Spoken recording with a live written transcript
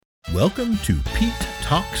Welcome to Pete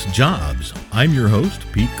Talks Jobs. I'm your host,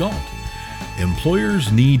 Pete Galt.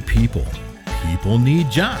 Employers need people. People need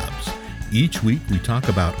jobs. Each week we talk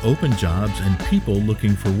about open jobs and people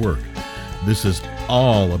looking for work. This is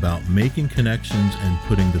all about making connections and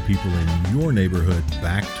putting the people in your neighborhood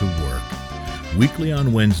back to work. Weekly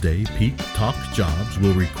on Wednesday, Pete Talks Jobs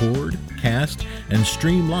will record, cast, and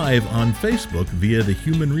stream live on Facebook via the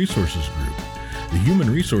Human Resources Group. The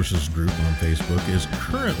Human Resources Group on Facebook is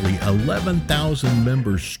currently 11,000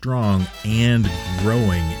 members strong and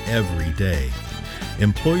growing every day.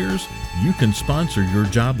 Employers, you can sponsor your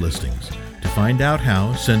job listings. To find out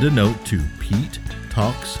how, send a note to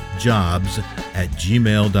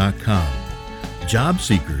petetalksjobs@gmail.com. Job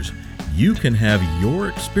seekers, you can have your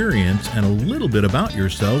experience and a little bit about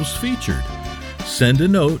yourselves featured. Send a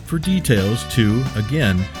note for details to,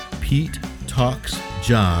 again,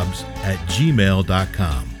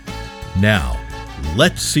 petetalksjobs@gmail.com. Now,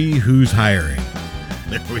 let's see who's hiring.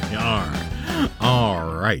 There we are.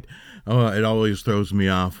 All right. Oh, it always throws me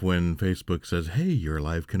off when Facebook says, hey, your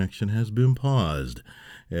live connection has been paused.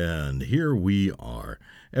 And here we are.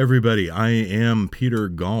 Everybody, I am Peter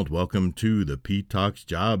Galt. Welcome to the Pete Talks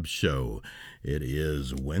Jobs Show. It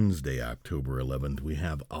is Wednesday, October 11th. We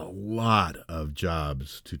have a lot of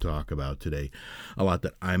jobs to talk about today. A lot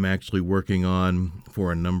that I'm actually working on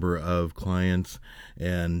for a number of clients.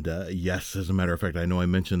 And yes, as a matter of fact, I know I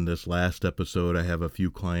mentioned this last episode. I have a few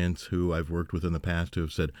clients who I've worked with in the past who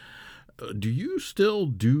have said, do you still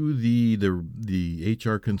do the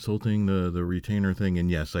HR consulting, the retainer thing?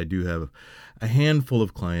 And yes, I do have a handful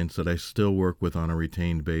of clients that I still work with on a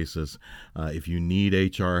retained basis. If you need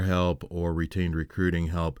HR help or retained recruiting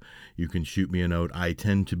help, you can shoot me a note. I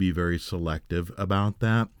tend to be very selective about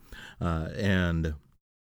that. And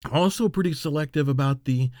also pretty selective about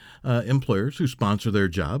the employers who sponsor their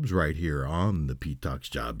jobs right here on the Pete Talks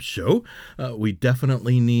Jobs Show. We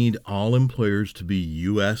definitely need all employers to be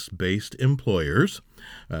U.S.-based employers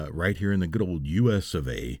right here in the good old U.S. of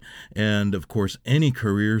A. And, of course, any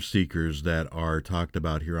career seekers that are talked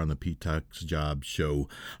about here on the Pete Talks Jobs Show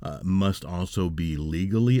must also be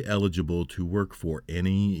legally eligible to work for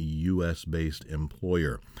any U.S.-based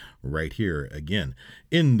employer right here, again,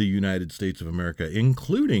 in the United States of America,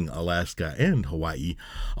 including Alaska and Hawaii.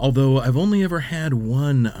 Although I've only ever had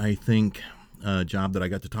one, I think, job that I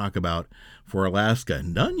got to talk about for Alaska.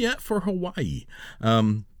 None yet for Hawaii.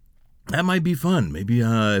 That might be fun. Maybe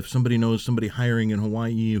if somebody knows somebody hiring in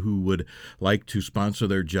Hawaii who would like to sponsor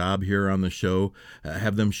their job here on the show,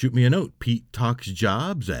 have them shoot me a note,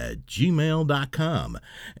 petetalksjobs@gmail.com.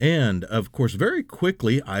 And, of course, very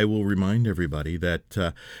quickly, I will remind everybody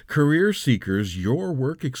that career seekers, your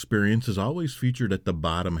work experience is always featured at the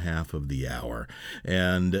bottom half of the hour.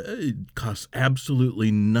 And it costs absolutely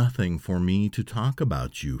nothing for me to talk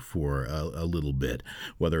about you for a little bit,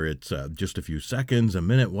 whether it's just a few seconds, a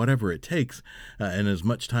minute, whatever it takes, and as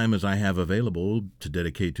much time as I have available to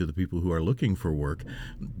dedicate to the people who are looking for work.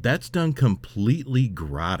 That's done completely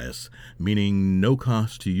gratis, meaning no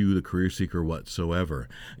cost to you, the career seeker, whatsoever.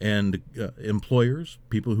 And employers,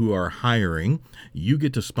 people who are hiring, you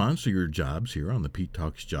get to sponsor your jobs here on the Pete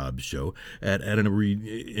Talks Jobs Show at an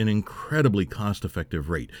incredibly cost-effective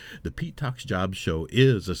rate. The Pete Talks Jobs Show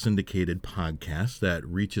is a syndicated podcast that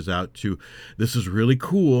reaches out to, this is really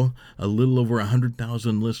cool, a little over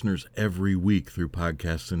 100,000 listeners every week through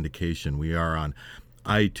podcast syndication. We are on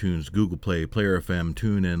iTunes, Google Play, Player FM,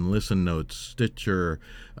 TuneIn, Listen Notes, Stitcher.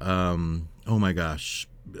 Oh my gosh,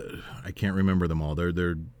 I can't remember them all.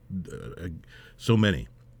 They're so many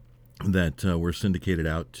that we're syndicated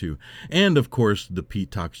out to. And, of course, the Pete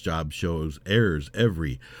Talks Job Shows airs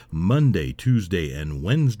every Monday, Tuesday, and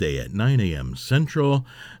Wednesday at 9 a.m. Central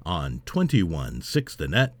on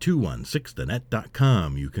 216thenet,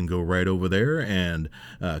 216thenet.com. You can go right over there and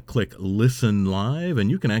click Listen Live, and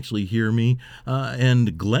you can actually hear me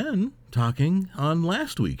and Glenn talking on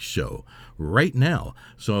last week's show right now.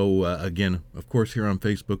 So again, of course, here on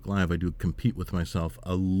Facebook Live, I do compete with myself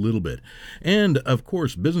a little bit. And of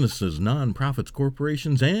course, businesses, nonprofits,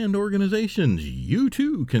 corporations, and organizations, you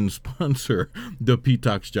too can sponsor the Pete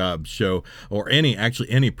Talks Jobs Show or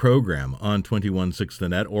any program on 216 the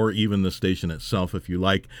Net or even the station itself. If you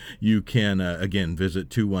like, you can again visit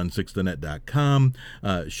 216thenet.com,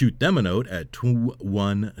 shoot them a note at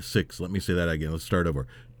 216. Let me say that again. Let's start over.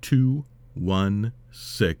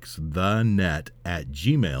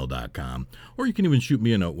 216thenet@gmail.com, or you can even shoot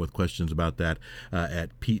me a note with questions about that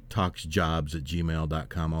at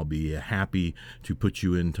petetalksjobs@gmail.com. I'll be happy to put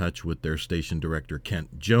you in touch with their station director,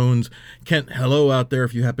 Kent Jones. Kent, hello out there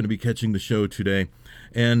if you happen to be catching the show today.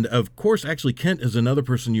 And of course, actually, Kent is another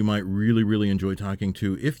person you might really, really enjoy talking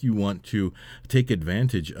to if you want to take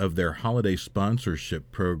advantage of their holiday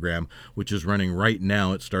sponsorship program, which is running right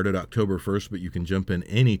now. It started October 1st, but you can jump in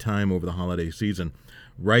any time over the holiday season.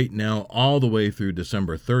 Right now, all the way through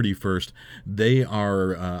December 31st, they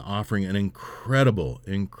are offering an incredible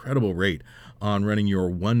rate on running your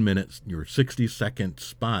 1 minute, your 60-second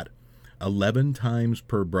spot 11 times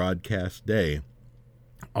per broadcast day,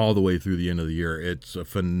 all the way through the end of the year. It's a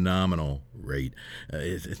phenomenal rate.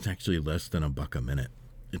 It's actually less than $1 a minute.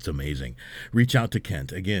 It's amazing. Reach out to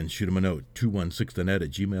Kent. Again, shoot him a note,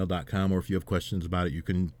 216thenet@gmail.com, or if you have questions about it, you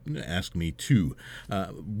can ask me too.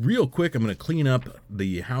 Real quick, I'm going to clean up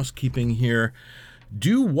the housekeeping here.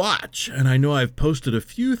 Do watch, and I know I've posted a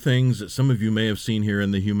few things that some of you may have seen here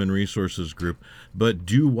in the Human Resources group, but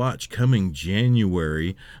do watch coming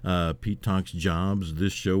January, Pete Talks Jobs.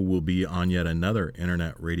 This show will be on yet another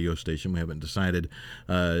internet radio station. We haven't decided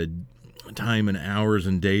time and hours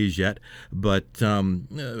and days yet, but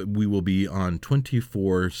we will be on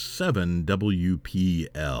 24/7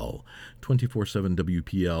 WPL. 24/7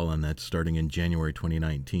 WPL, and that's starting in January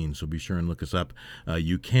 2019. So be sure and look us up.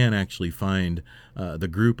 You can actually find the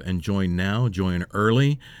group and join now, join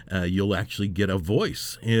early. You'll actually get a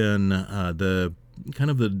voice in the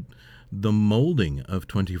kind of the molding of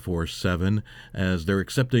 24/7 as they're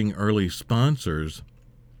accepting early sponsors.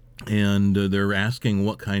 And they're asking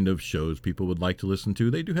what kind of shows people would like to listen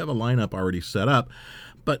to. They do have a lineup already set up,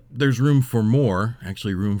 but there's room for more,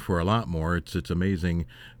 actually room for a lot more. It's amazing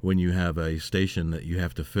when you have a station that you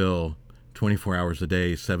have to fill 24 hours a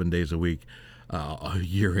day, 7 days a week,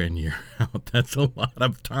 year in, year out. That's a lot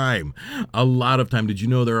of time. A lot of time. Did you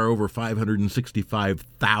know there are over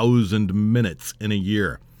 565,000 minutes in a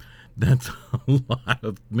year? That's a lot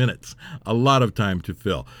of minutes, a lot of time to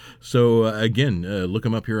fill. So again, look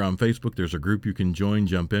them up here on Facebook. There's a group you can join,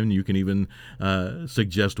 jump in. You can even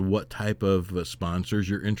suggest what type of sponsors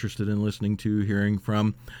you're interested in listening to, hearing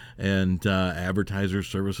from, and advertisers,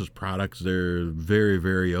 services, products. They're very,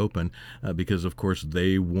 very open because, of course,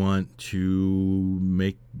 they want to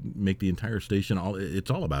make the entire station it's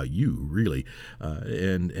all about you, really,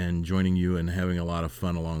 and joining you and having a lot of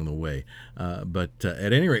fun along the way. But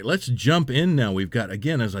at any rate, let's jump in now. We've got,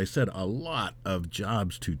 again, as I said, a lot of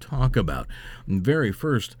jobs to talk about. And very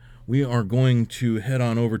first, we are going to head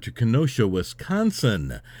on over to Kenosha,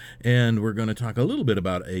 Wisconsin, and we're going to talk a little bit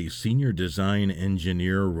about a senior design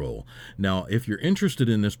engineer role. Now, if you're interested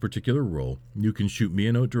in this particular role, you can shoot me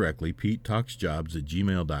a note directly,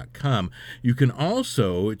 petetalksjobs@gmail.com. You can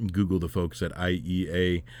also Google the folks at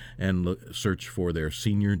IEA and search for their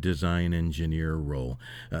senior design engineer role.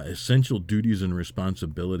 Essential duties and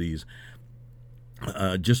responsibilities.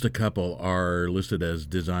 Just a couple are listed as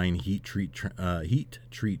design heat treat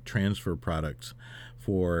transfer products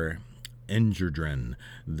for Engerdren.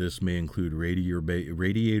 This may include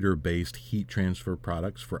radiator-based heat transfer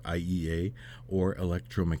products for IEA or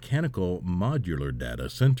electromechanical modular data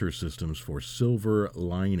center systems for silver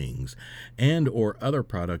linings and or other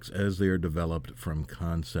products as they are developed from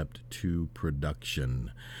concept to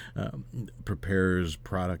production. Prepares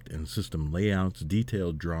product and system layouts,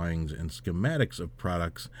 detailed drawings, and schematics of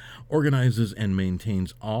products, organizes and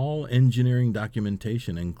maintains all engineering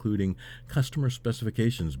documentation, including customer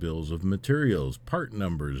specifications, bills of materials, part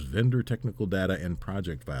numbers, vendor technical data, and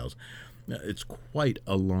project files. It's quite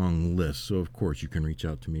a long list, so of course you can reach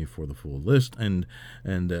out to me for the full list and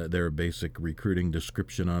their basic recruiting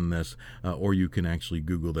description on this, or you can actually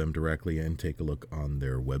Google them directly and take a look on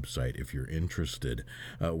their website if you're interested.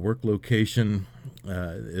 Work location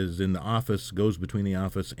is in the office, goes between the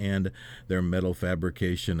office and their metal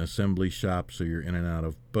fabrication assembly shop, so you're in and out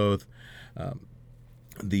of both.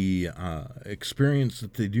 The experience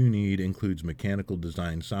that they do need includes mechanical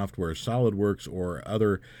design software, SolidWorks, or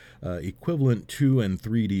other equivalent 2 and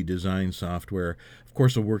 3D design software. Of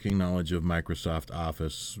course, a working knowledge of Microsoft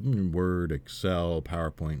Office, Word, Excel,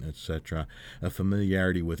 PowerPoint, etc. A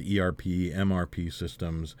familiarity with ERP, MRP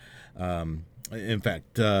systems. In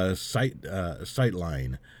fact,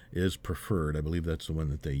 Sightline is preferred. I believe that's the one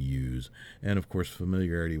that they use. And, of course,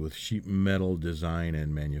 familiarity with sheet metal design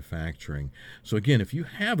and manufacturing. So, again, if you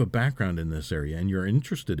have a background in this area and you're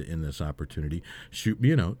interested in this opportunity, shoot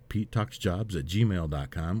me a note,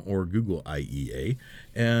 petetalksjobs@gmail.com, or Google IEA,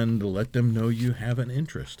 and let them know you have an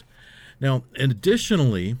interest. Now,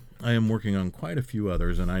 additionally, I am working on quite a few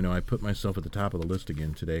others, and I know I put myself at the top of the list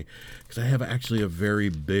again today because I have actually a very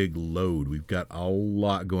big load. We've got a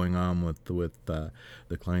lot going on with the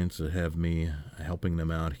clients that have me helping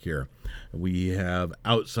them out here. We have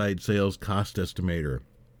outside sales cost estimator.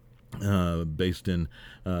 based in,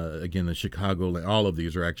 again, the Chicago. All of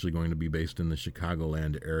these are actually going to be based in the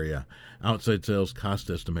Chicagoland area. Outside sales cost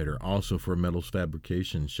estimator, also for a metals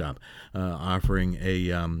fabrication shop, offering a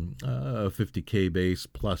 50K base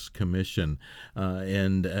plus commission,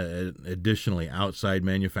 and additionally, outside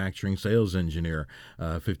manufacturing sales engineer,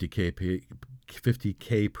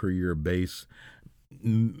 50K per year base.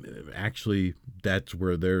 Actually, that's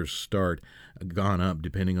where theirs start, gone up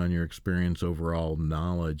depending on your experience, overall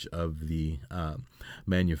knowledge of the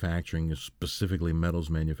manufacturing, specifically metals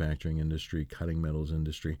manufacturing industry, cutting metals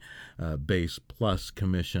industry, base plus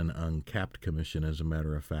commission, uncapped commission, as a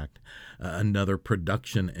matter of fact. Another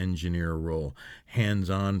production engineer role,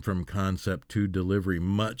 hands-on from concept to delivery,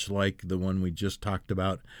 much like the one we just talked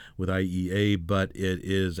about with IEA, but it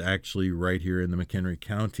is actually right here in the McHenry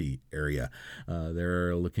County area.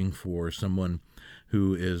 They're looking for someone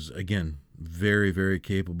who is, again, very, very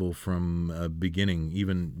capable from beginning,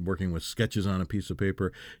 even working with sketches on a piece of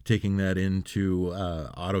paper, taking that into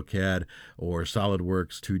AutoCAD or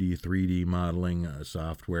SolidWorks 2D, 3D modeling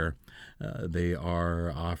software. They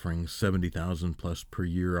are offering $70,000 plus per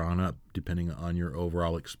year on up, depending on your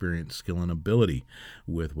overall experience, skill, and ability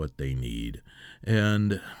with what they need.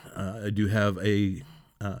 And I do have a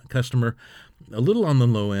customer a little on the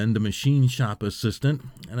low end, a machine shop assistant,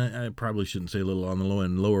 and I probably shouldn't say a little on the low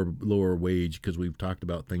end, lower wage, because we've talked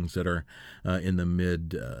about things that are in the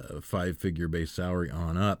mid five-figure base salary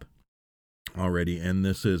on up already, and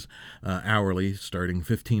this is hourly, starting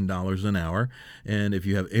 $15 an hour. And if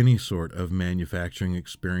you have any sort of manufacturing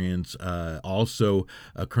experience, also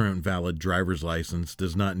a current valid driver's license,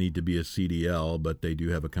 does not need to be a CDL, but they do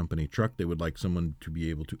have a company truck. They would like someone to be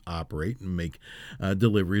able to operate and make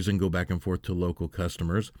deliveries and go back and forth to local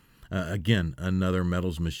customers. Again, another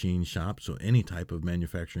metals machine shop, so any type of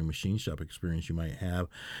manufacturing machine shop experience you might have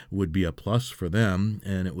would be a plus for them,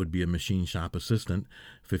 and it would be a machine shop assistant,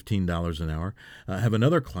 $15 an hour. Have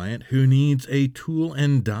another client who needs a tool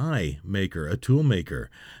and die maker, a tool maker,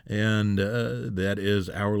 and that is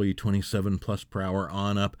hourly $27 plus per hour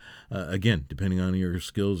on up. Again, depending on your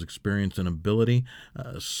skills, experience, and ability.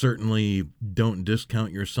 Certainly don't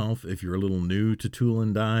discount yourself if you're a little new to tool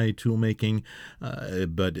and die, tool making,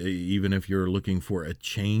 but even if you're looking for a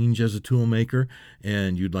change as a tool maker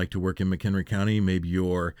and you'd like to work in McHenry County, maybe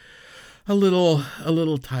you're a little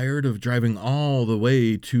tired of driving all the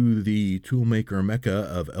way to the toolmaker mecca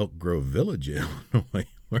of Elk Grove Village, Illinois,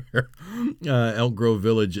 where Elk Grove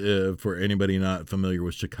Village, for anybody not familiar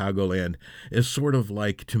with Chicagoland, is sort of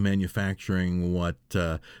like to manufacturing what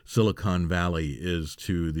Silicon Valley is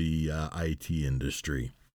to the IT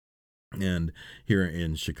industry. And here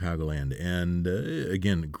in Chicagoland, and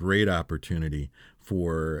again, great opportunity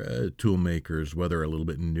for tool makers, whether a little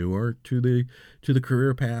bit newer to the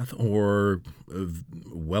career path or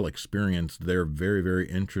well experienced. They're very, very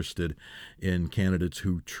interested in candidates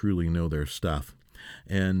who truly know their stuff.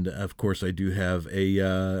 And of course, I do have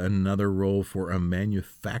another role for a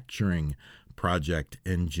manufacturing project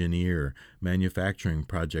engineer. Again,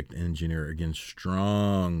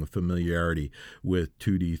 strong familiarity with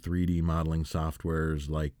 2D, 3D modeling softwares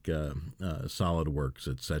like SolidWorks,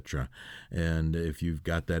 etc. And if you've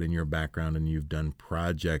got that in your background and you've done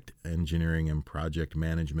project engineering and project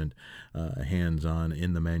management hands-on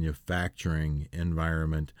in the manufacturing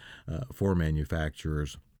environment for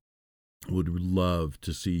manufacturers, would love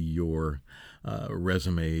to see your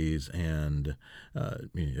resumes, and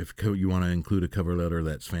if you want to include a cover letter,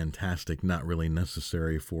 that's fantastic. Not really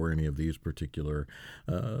necessary for any of these particular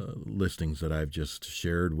listings that I've just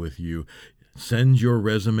shared with you. Send your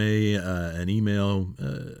resume, an email,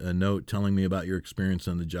 a note telling me about your experience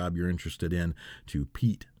on the job you're interested in to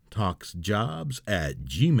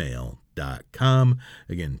PeteTalksJobs@gmail.com.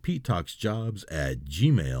 Again,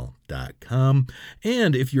 PeteTalksJobs@gmail.com.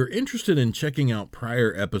 And if you're interested in checking out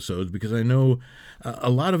prior episodes, because I know a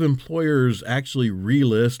lot of employers actually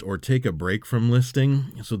relist or take a break from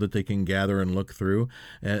listing so that they can gather and look through,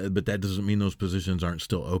 but that doesn't mean those positions aren't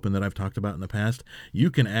still open that I've talked about in the past.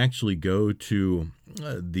 You can actually go to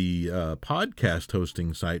the podcast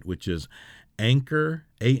hosting site, which is Anchor,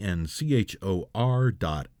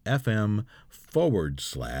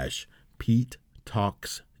 anchor.fm/Pete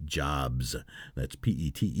Talks Jobs. That's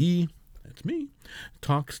PETE. That's me.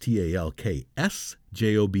 Talks, TALKS,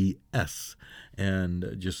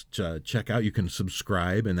 and just check out. You can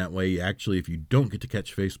subscribe, and that way, actually, if you don't get to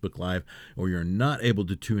catch Facebook Live or you're not able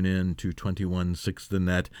to tune in to 21/6 The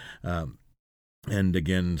Net, and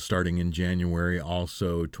again, starting in January,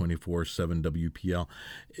 also 24/7 WPL.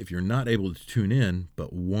 If you're not able to tune in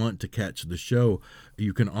but want to catch the show,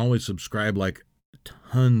 you can always subscribe like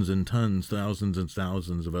tons and tons, thousands and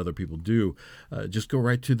thousands of other people do, just go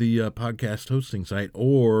right to the podcast hosting site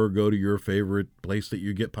or go to your favorite place that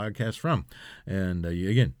you get podcasts from. And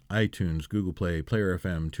again, iTunes, Google Play, Player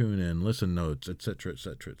FM, TuneIn, Listen Notes, etc.,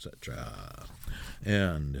 etc., etc.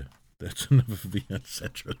 And that's enough of the et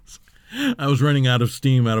ceteras. I was running out of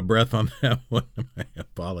steam, out of breath on that one. My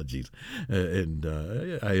apologies. And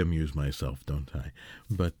I amuse myself, don't I?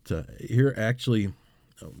 But here, actually,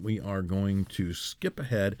 we are going to skip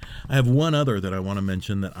ahead. I have one other that I want to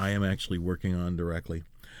mention that I am actually working on directly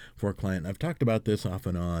for a client. I've talked about this off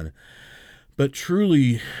and on, but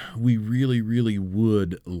truly, we really, really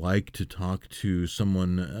would like to talk to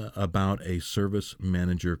someone about a service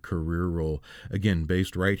manager career role. Again,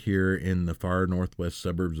 based right here in the far northwest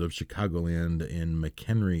suburbs of Chicagoland in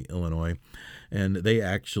McHenry, Illinois. And they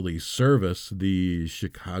actually service the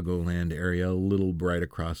Chicagoland area, a little right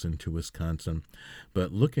across into Wisconsin,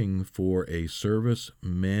 but looking for a service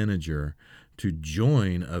manager to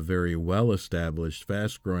join a very well-established,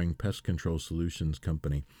 fast-growing pest control solutions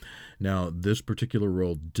company. Now, this particular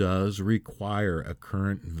role does require a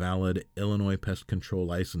current valid Illinois pest control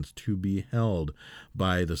license to be held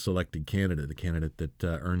by the selected candidate, the candidate that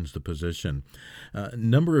earns the position.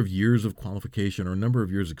 Number of years of qualification or number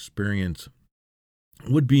of years experience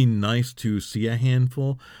would be nice to see a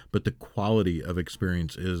handful, but the quality of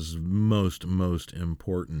experience is most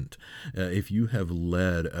important. If you have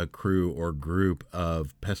led a crew or group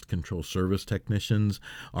of pest control service technicians,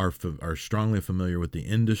 are strongly familiar with the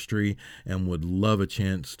industry, and would love a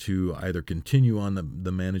chance to either continue on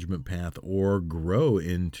the management path or grow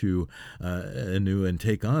into a new and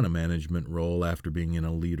take on a management role after being in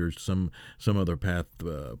a leader, some other path,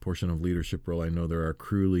 portion of leadership role. I know there are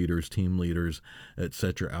crew leaders, team leaders,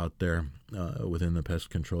 etc. out there within the pest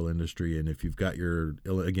control industry. And if you've got your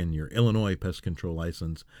Illinois pest control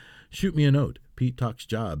license, shoot me a note,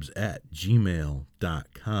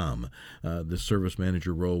 petetalksjobs@gmail.com. The service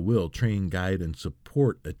manager role will train, guide, and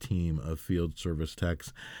support a team of field service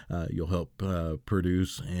techs. You'll help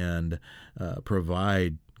produce and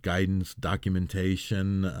provide guidance,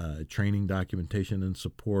 documentation, training documentation and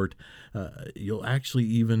support. You'll actually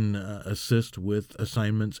even assist with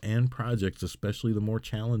assignments and projects, especially the more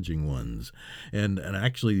challenging ones. And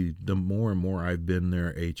actually, the more and more I've been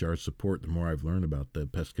their HR support, the more I've learned about the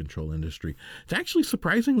pest control industry. It's actually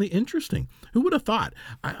surprisingly interesting. Who would have thought?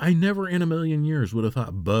 I never in a million years would have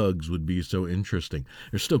thought bugs would be so interesting.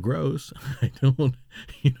 They're still gross. I don't,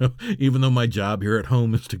 even though my job here at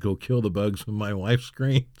home is to go kill the bugs when my wife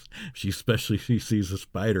screams. She sees a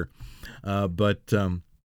spider. But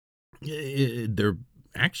they're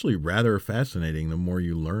actually rather fascinating the more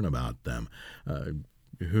you learn about them.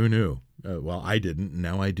 Who knew? Well, I didn't.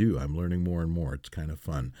 Now I do. I'm learning more and more. It's kind of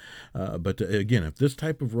fun. But again, if this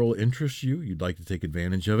type of role interests you, you'd like to take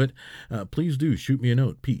advantage of it, please do shoot me a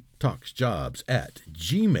note,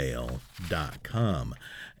 petetalksjobs@gmail.com.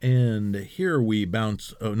 And here we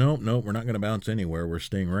bounce. Oh, no, we're not going to bounce anywhere. We're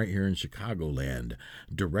staying right here in Chicagoland.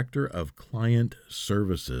 Director of Client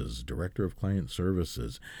Services.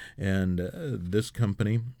 And this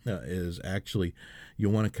company is actually,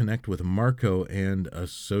 you'll want to connect with Marco and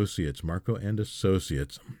Associates.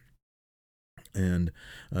 And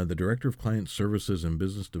the Director of Client Services and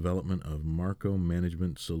Business Development of Marco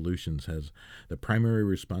Management Solutions has the primary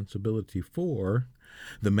responsibility for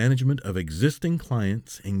the management of existing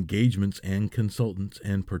clients, engagements, and consultants,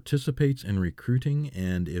 and participates in recruiting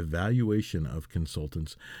and evaluation of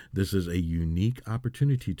consultants. This is a unique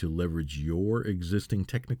opportunity to leverage your existing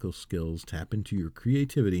technical skills, tap into your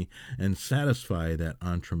creativity, and satisfy that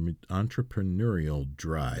entrepreneurial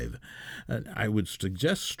drive. I would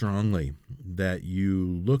suggest strongly that you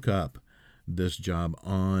look up this job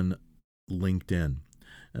on LinkedIn.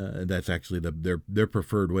 That's actually their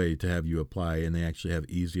preferred way to have you apply, and they actually have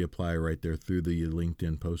easy apply right there through the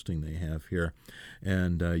LinkedIn posting they have here.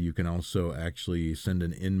 And you can also actually send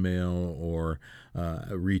an email or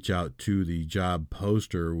reach out to the job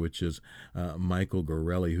poster, which is Michael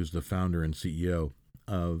Gorelli, who's the founder and CEO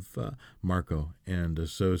of Marco and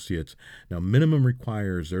Associates. Now, minimum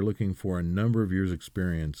requires, they're looking for a number of years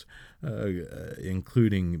experience,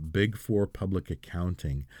 including Big Four public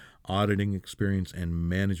accounting, auditing experience, and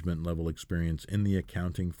management level experience in the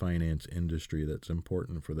accounting finance industry. That's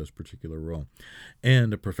important for this particular role.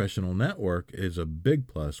 And a professional network is a big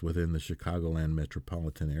plus within the Chicagoland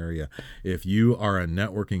metropolitan area. If you are a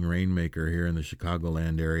networking rainmaker here in the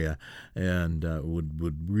Chicagoland area and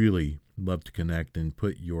would really love to connect and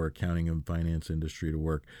put your accounting and finance industry to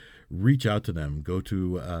work, reach out to them. Go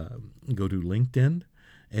to LinkedIn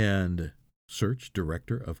and Search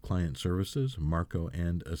Director of Client Services, Marco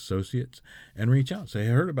and Associates, and reach out. Say,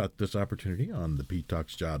 I heard about this opportunity on the Pete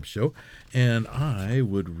Talks Job Show, and I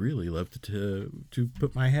would really love to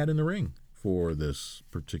put my hat in the ring for this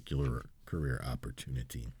particular career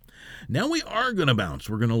opportunity. Now we are going to bounce.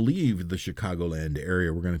 We're going to leave the Chicagoland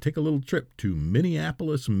area. We're going to take a little trip to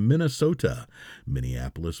Minneapolis, Minnesota.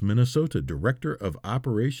 Minneapolis, Minnesota, Director of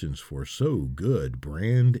Operations for So Good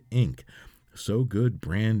Brand Inc. So Good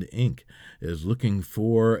Brand Inc. is looking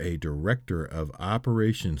for a director of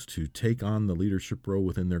operations to take on the leadership role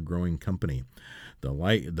within their growing company.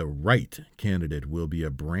 The right candidate will be a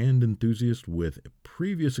brand enthusiast with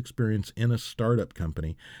previous experience in a startup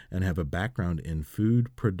company and have a background in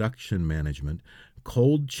food production management,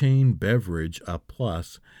 cold chain beverage a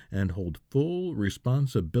plus, and hold full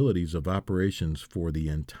responsibilities of operations for the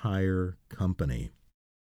entire company.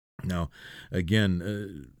 Now,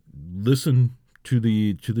 again, listen to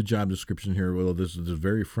the job description here. Well, this is the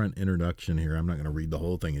very front introduction here. I'm not going to read the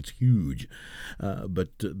whole thing. It's huge. But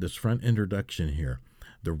this front introduction here.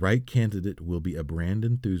 The right candidate will be a brand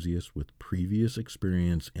enthusiast with previous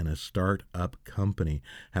experience in a start-up company,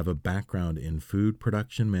 have a background in food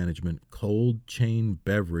production management, cold chain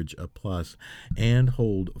beverage a plus, and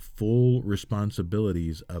hold full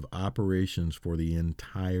responsibilities of operations for the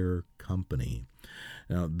entire company.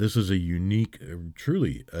 Now, this is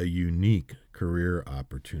truly a unique career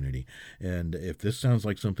opportunity. And if this sounds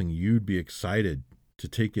like something you'd be excited to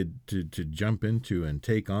take it, to jump into and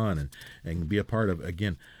take on and be a part of,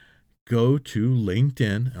 again, go to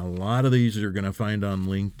LinkedIn. A lot of these you're going to find on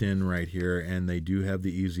LinkedIn right here, and they do have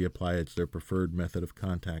the Easy Apply. It's their preferred method of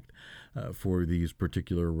contact for these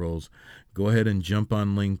particular roles. Go ahead and jump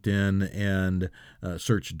on LinkedIn and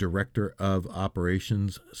search Director of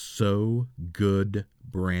Operations, So Good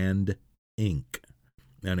Brand Inc.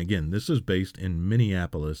 And again, this is based in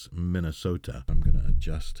Minneapolis, Minnesota. I'm going to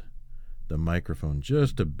adjust the microphone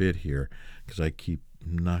just a bit here because I keep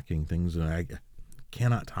knocking things and I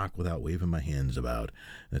cannot talk without waving my hands about.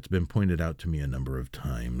 That's been pointed out to me a number of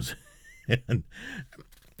times. And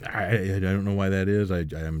I don't know why that is. I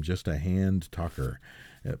am just a hand talker.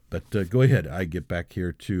 But go ahead. I'll get back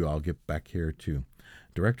here too.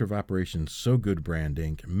 Director of Operations, So Good Brand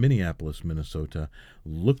Inc., Minneapolis, Minnesota.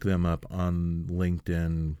 Look them up on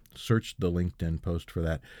LinkedIn. Search the LinkedIn post for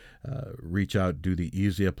that. Reach out, do the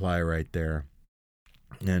Easy Apply right there.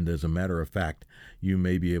 And as a matter of fact, you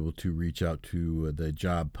may be able to reach out to the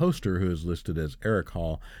job poster, who is listed as Eric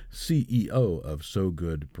Hall, CEO of So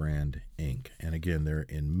Good Brand Inc. And again, they're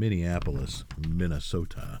in Minneapolis,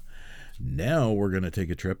 Minnesota. Now we're going to take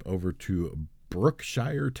a trip over to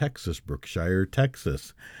Brookshire, Texas,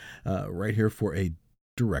 right here for a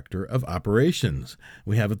Director of Operations.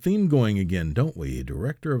 We have a theme going again, don't we?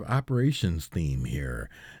 Director of Operations theme here.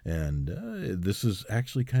 And this is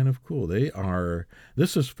actually kind of cool.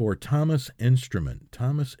 This is for Thomas Instrument.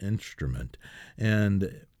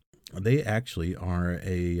 And they actually are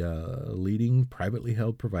a leading privately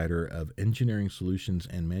held provider of engineering solutions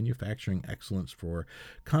and manufacturing excellence for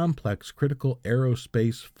complex critical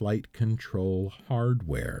aerospace flight control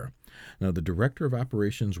hardware. Now, the Director of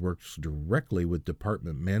Operations works directly with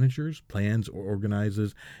department managers, plans,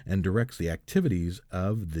 organizes, and directs the activities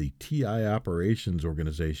of the TI Operations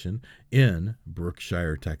Organization in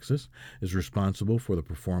Brookshire, Texas, is responsible for the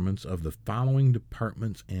performance of the following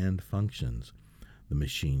departments and functions: the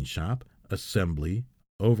machine shop, assembly,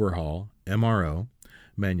 overhaul, MRO,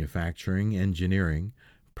 manufacturing, engineering,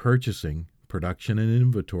 purchasing, production and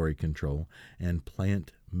inventory control, and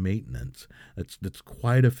plant maintenance. That's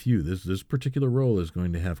quite a few. This particular role is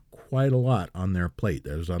going to have quite a lot on their plate.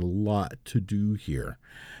 There's a lot to do here.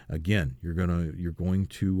 Again, you're going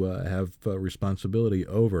to have responsibility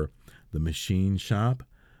over the machine shop,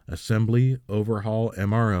 assembly, overhaul,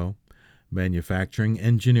 MRO, manufacturing,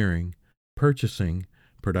 engineering, purchasing,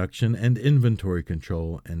 production and inventory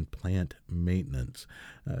control, and plant maintenance.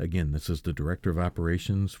 Again, this is the Director of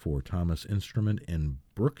Operations for Thomas Instrument in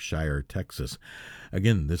Brookshire, Texas.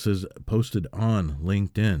 Again, this is posted on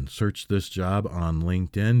LinkedIn. Search this job on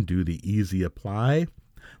LinkedIn. Do the Easy Apply.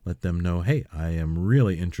 Let them know, hey, I am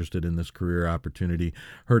really interested in this career opportunity.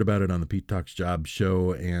 Heard about it on the Pete Talks Job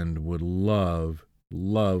Show and would love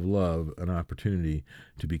an opportunity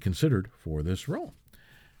to be considered for this role.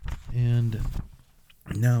 And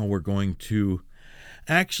now we're going to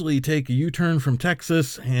actually take a U-turn from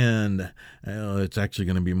Texas, and it's actually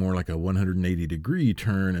going to be more like a 180-degree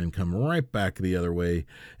turn and come right back the other way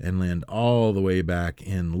and land all the way back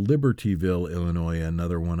in Libertyville, Illinois,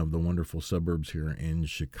 another one of the wonderful suburbs here in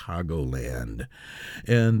Chicagoland.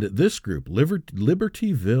 And this group,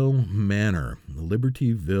 Libertyville Manor,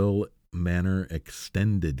 Libertyville Manor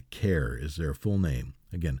Extended Care is their full name.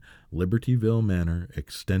 Again, Libertyville Manor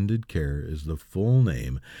Extended Care is the full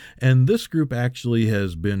name. And this group actually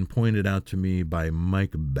has been pointed out to me by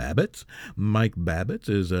Mike Babbitts. Mike Babbitts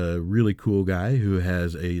is a really cool guy who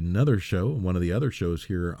has another show, one of the other shows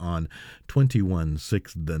here on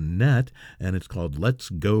 216 The Net, and it's called Let's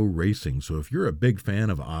Go Racing. So if you're a big fan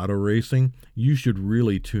of auto racing, you should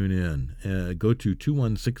really tune in. Go to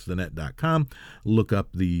 216thenet.com, look up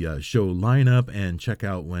the show lineup, and check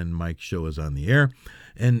out when Mike's show is on the air.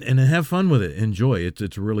 And have fun with it. Enjoy. It's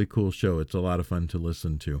a really cool show. It's a lot of fun to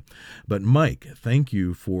listen to. But Mike, thank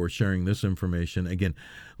you for sharing this information. Again,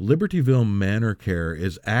 Libertyville Manor Care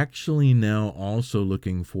is actually now also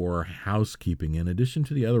looking for housekeeping. In addition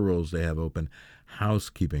to the other roles they have open,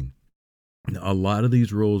 housekeeping. A lot of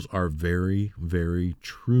these roles are very, very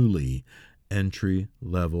truly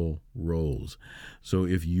entry-level roles. So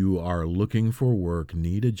if you are looking for work,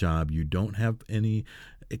 need a job, you don't have any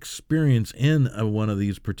experience in one of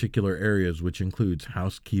these particular areas, which includes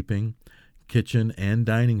housekeeping, kitchen, and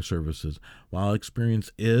dining services, while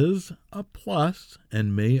experience is a plus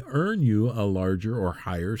and may earn you a larger or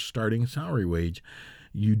higher starting salary wage,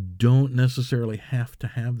 you don't necessarily have to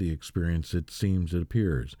have the experience, it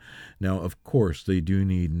appears. Now, of course, they do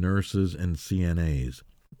need nurses and CNAs.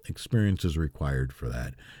 Experience is required for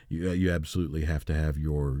that. You absolutely have to have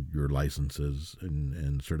your licenses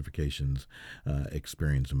and certifications,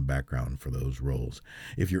 experience and background for those roles.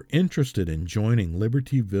 If you're interested in joining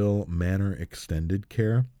Libertyville Manor Extended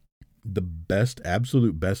Care, the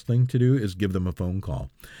absolute best thing to do is give them a phone call.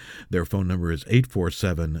 Their phone number is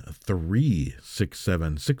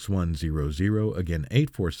 847-367-6100. Again,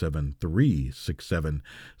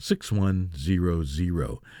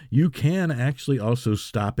 847-367-6100. You can actually also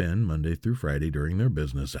stop in Monday through Friday during their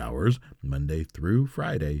business hours. And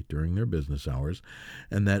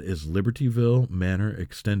that is Libertyville Manor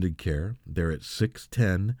Extended Care. They're at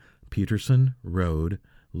 610 Peterson Road,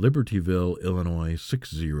 Libertyville, Illinois,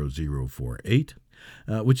 60048,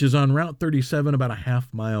 which is on Route 37, about a half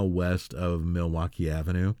mile west of Milwaukee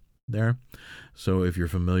Avenue there. So if you're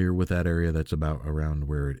familiar with that area, that's about around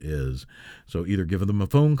where it is. So either give them a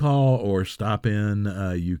phone call or stop in.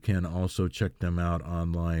 You can also check them out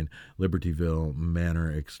online, Libertyville Manor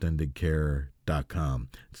Extended Care.com.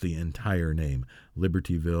 It's the entire name,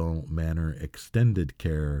 Libertyville Manor Extended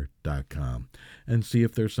Care.com, and see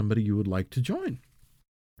if there's somebody you would like to join.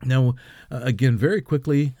 Now, again, very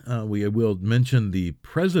quickly, we will mention the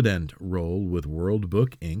president role with World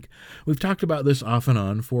Book Inc. We've talked about this off and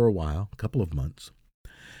on for a while, a couple of months.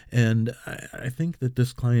 And I think that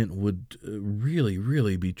this client would really,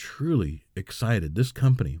 really be truly excited. This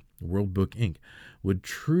company, World Book Inc., would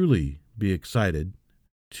truly be excited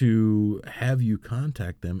to have you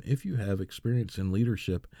contact them if you have experience in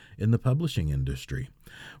leadership in the publishing industry.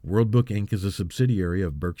 World Book Inc. is a subsidiary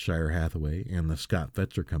of Berkshire Hathaway and the Scott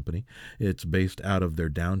Fetzer Company. It's based out of their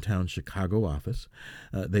downtown Chicago office.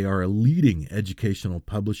 They are a leading educational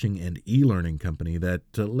publishing and e-learning company that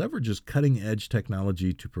leverages cutting-edge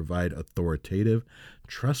technology to provide authoritative,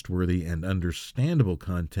 trustworthy, and understandable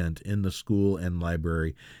content in the school and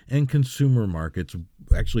library and consumer markets,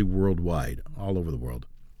 actually worldwide, all over the world.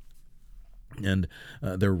 And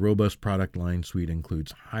their robust product line suite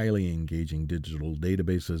includes highly engaging digital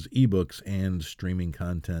databases, ebooks, and streaming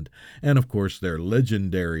content, and of course their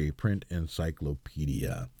legendary print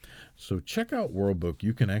encyclopedia. So check out WorldBook.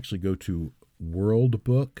 You can actually go to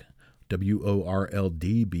WorldBook,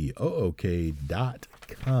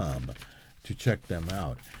 WorldBook.com to check them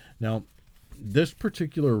out. Now, this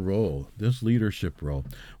particular role, this leadership role,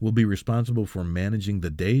 will be responsible for managing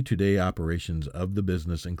the day-to-day operations of the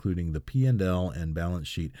business, including the P&L and balance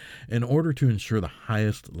sheet, in order to ensure the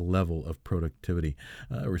highest level of productivity.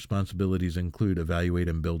 Responsibilities include evaluate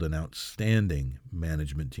and build an outstanding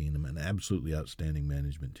management team, an absolutely outstanding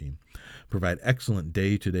management team, provide excellent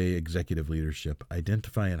day-to-day executive leadership,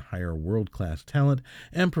 identify and hire world-class talent,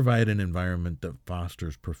 and provide an environment that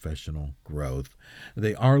fosters professional growth.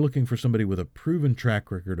 They are looking for somebody with a proven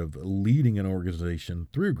track record of leading an organization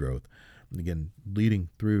through growth. Again, leading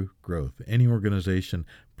through growth. Any organization,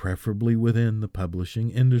 preferably within the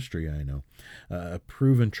publishing industry, I know. A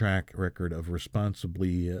proven track record of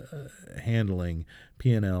responsibly handling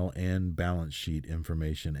P&L and balance sheet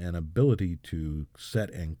information, and ability to set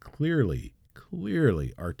and clearly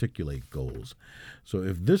articulate goals. So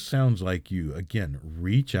if this sounds like you, again,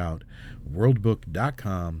 reach out,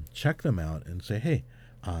 worldbook.com, check them out, and say, hey,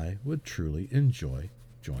 I would truly enjoy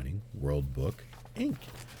joining World Book Inc.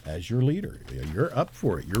 as your leader. You're up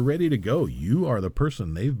for it. You're ready to go. You are the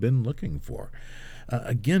person they've been looking for.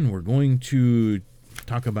 Again, we're going to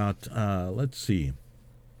talk about, let's see,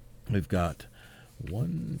 we've got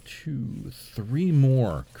 1, 2, 3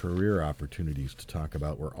 more career opportunities to talk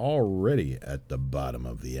about. We're already at the bottom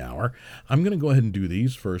of the hour. I'm going to go ahead and do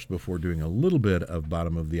these first before doing a little bit of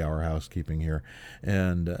bottom of the hour housekeeping here.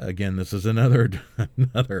 And again, this is another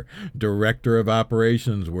director of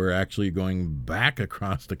operations. We're actually going back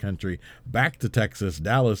across the country, back to Texas,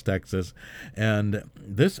 Dallas, Texas. And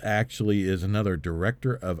this actually is another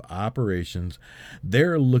director of operations.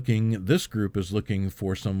 This group is looking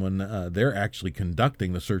for someone, they're actually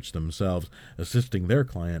conducting the search themselves, assisting their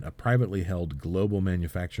client, a privately held global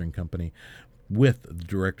manufacturing company, with the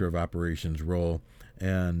director of operations role.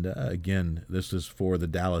 And again, this is for the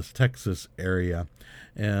Dallas, Texas area.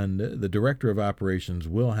 And the director of operations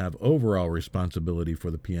will have overall responsibility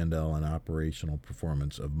for the P&L and operational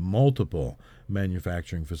performance of multiple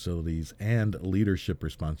manufacturing facilities and leadership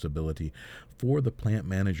responsibility for the plant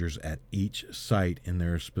managers at each site in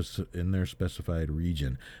their specified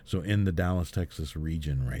region. So in the Dallas, Texas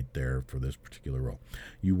region right there for this particular role.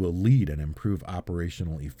 You will lead and improve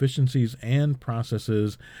operational efficiencies and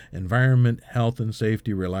processes, environment, health and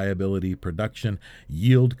safety, reliability, production,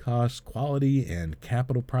 yield costs, quality, and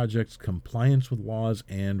capital projects, compliance with laws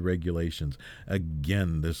and regulations.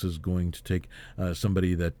 Again, this is going to take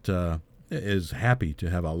somebody that is happy to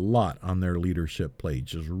have a lot on their leadership plate,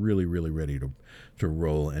 just really, really ready to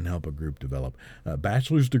roll and help a group develop. A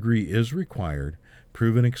bachelor's degree is required.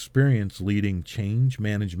 Proven experience leading change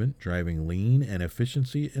management, driving lean and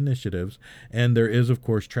efficiency initiatives, and there is, of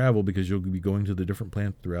course, travel because you'll be going to the different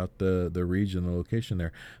plants throughout the region, the location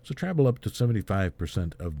there. So travel up to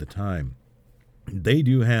 75% of the time. They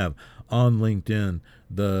do have on LinkedIn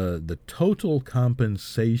the total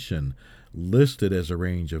compensation listed as a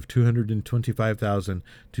range of $225,000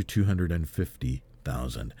 to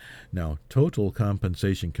 $250,000. Now, total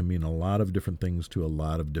compensation can mean a lot of different things to a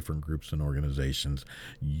lot of different groups and organizations.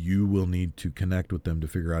 You will need to connect with them to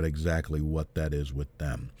figure out exactly what that is with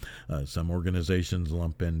them. Some organizations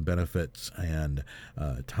lump in benefits and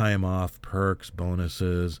time off, perks,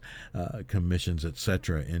 bonuses, commissions,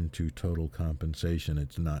 etc. into total compensation.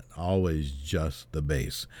 It's not always just the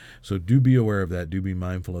base. So do be aware of that. Do be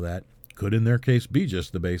mindful of that. Could, in their case, be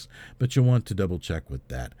just the base, but you'll want to double check with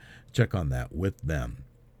that. Check on that with them.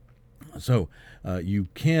 So you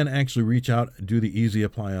can actually reach out, do the easy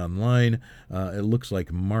apply online. It looks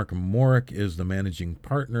like Mark Morick is the managing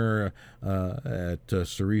partner at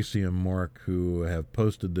Ceresium Morick, who have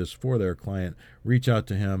posted this for their client. Reach out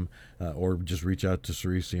to him or just reach out to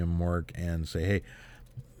Ceresium Morick and say, hey,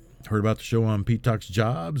 heard about the show on Pete Talks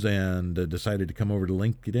Jobs and decided to come over to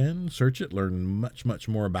LinkedIn, search it, learn much, much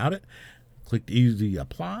more about it. Clicked easy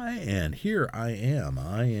apply, and here I am.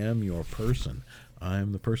 I am your person.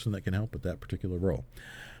 I'm the person that can help with that particular role.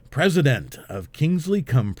 President of Kingsley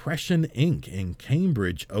Compression, Inc. in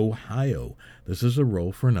Cambridge, Ohio. This is a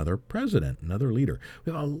role for another president, another leader.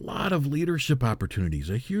 We have a lot of leadership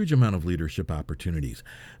opportunities, a huge amount of leadership opportunities.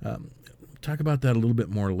 Talk about that a little bit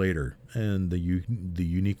more later and the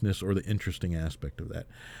uniqueness or the interesting aspect of that.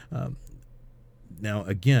 Now,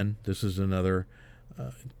 again, this is another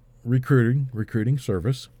recruiting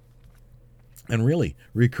service. And really,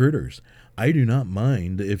 recruiters, I do not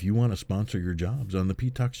mind if you want to sponsor your jobs on the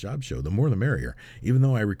Pete Talks Job Show. The more the merrier. Even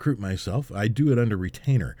though I recruit myself, I do it under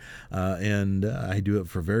retainer, and I do it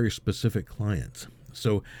for very specific clients.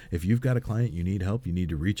 So if you've got a client, you need help, you need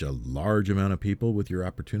to reach a large amount of people with your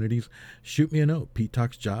opportunities, shoot me a note,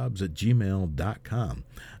 petetalksjobs@gmail.com.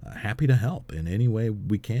 Happy to help in any way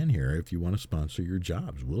we can here. If you want to sponsor your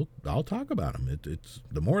jobs, I'll talk about them. It's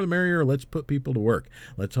the more the merrier. Let's put people to work.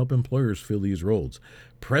 Let's help employers fill these roles.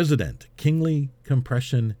 President, Kingsley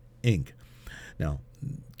Compression, Inc. Now,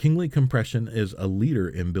 Kingsley Compression is a leader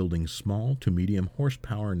in building small to medium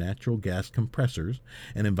horsepower natural gas compressors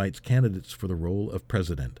and invites candidates for the role of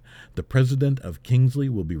president. The president of Kingsley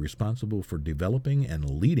will be responsible for developing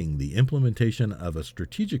and leading the implementation of a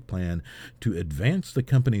strategic plan to advance the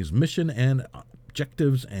company's mission and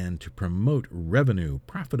objectives and to promote revenue,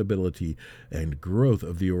 profitability, and growth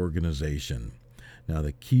of the organization. Now,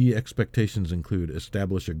 the key expectations include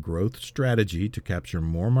establish a growth strategy to capture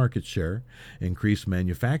more market share, increase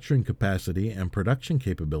manufacturing capacity and production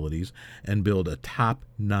capabilities, and build a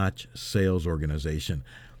top-notch sales organization.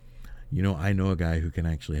 You know, I know a guy who can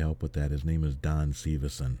actually help with that. His name is Don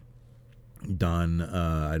Severson. Don,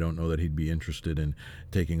 I don't know that he'd be interested in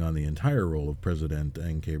taking on the entire role of president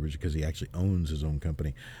in Cambridge because he actually owns his own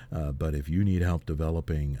company. But if you need help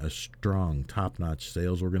developing a strong, top-notch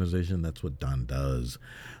sales organization, that's what Don does.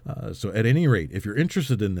 So at any rate, if you're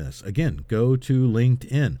interested in this, again, go to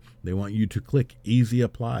LinkedIn. They want you to click Easy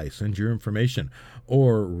Apply, send your information,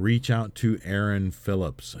 or reach out to Aaron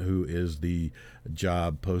Phillips, who is the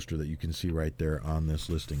job poster that you can see right there on this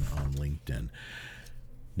listing on LinkedIn.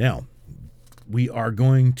 Now, we are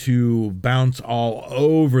going to bounce all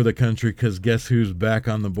over the country because guess who's back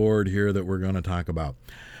on the board here that we're going to talk about?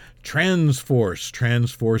 Transforce.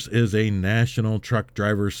 Transforce is a national truck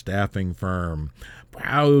driver staffing firm,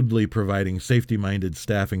 proudly providing safety-minded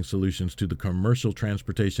staffing solutions to the commercial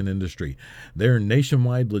transportation industry. Their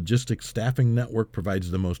nationwide logistics staffing network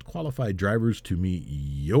provides the most qualified drivers to meet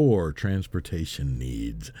your transportation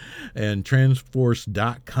needs. And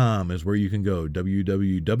Transforce.com is where you can go,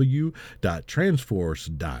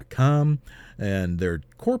 www.transforce.com. And their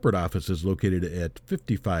corporate office is located at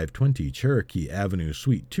 5520 Cherokee Avenue,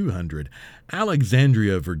 Suite 200,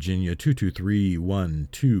 Alexandria, Virginia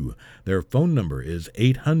 22312. Their phone number is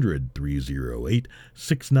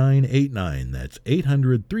 800-308-6989. That's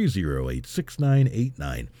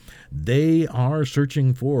 800-308-6989. They are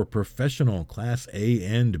searching for professional Class A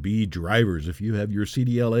and B drivers. If you have your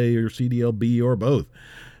CDLA or CDLB or both,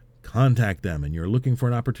 contact them and you're looking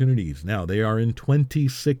for opportunities. Now, they are in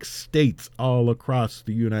 26 states all across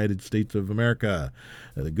the United States of America,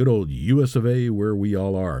 the good old US of A, where we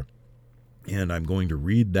all are. And I'm going to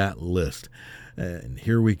read that list. And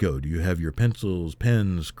here we go. Do you have your pencils,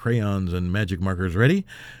 pens, crayons, and magic markers ready?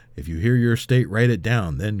 If you hear your state, write it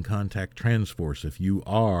down. Then contact Transforce if you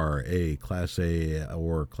are a Class A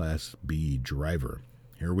or Class B driver.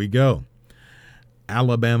 Here we go.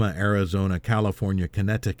 Alabama, Arizona, California,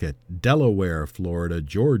 Connecticut, Delaware, Florida,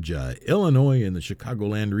 Georgia, Illinois in the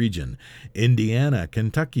Chicagoland region, Indiana,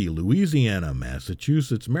 Kentucky, Louisiana,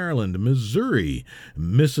 Massachusetts, Maryland, Missouri,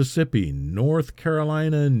 Mississippi, North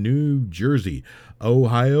Carolina, New Jersey,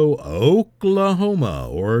 Ohio, Oklahoma,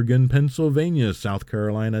 Oregon, Pennsylvania, South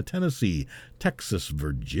Carolina, Tennessee, Texas,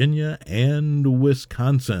 Virginia, and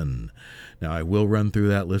Wisconsin. Now, I will run through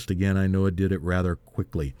that list again. I know I did it rather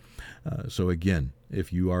quickly. So again,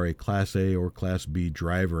 if you are a Class A or Class B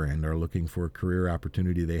driver and are looking for a career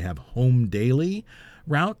opportunity, they have home daily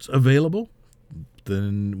routes available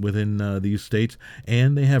within these states,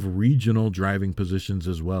 and they have regional driving positions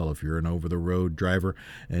as well. If you're an over-the-road driver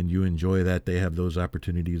and you enjoy that, they have those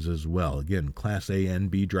opportunities as well. Again, Class A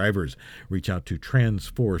and B drivers, reach out to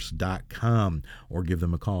Transforce.com or give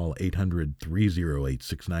them a call,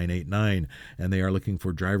 800-308-6989, and they are looking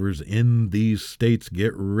for drivers in these states.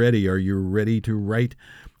 Get ready. Are you ready to write?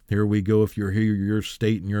 Here we go. If you're here, your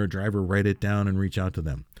state, and you're a driver, write it down and reach out to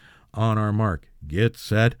them. On our mark, get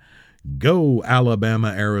set, go. Alabama,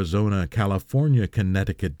 Arizona, California,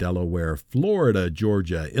 Connecticut, Delaware, Florida,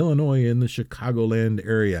 Georgia, Illinois in the Chicagoland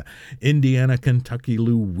area, Indiana, Kentucky,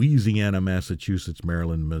 Louisiana, Massachusetts,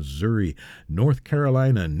 Maryland, Missouri, North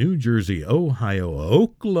Carolina, New Jersey, Ohio,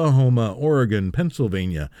 Oklahoma, Oregon,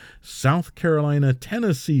 Pennsylvania, South Carolina,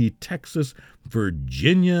 Tennessee, Texas,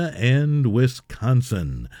 Virginia, and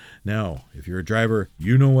Wisconsin. Now, if you're a driver,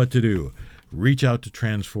 you know what to do. Reach out to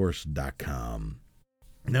Transforce.com.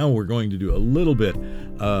 Now we're going to do a little bit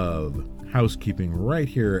of housekeeping right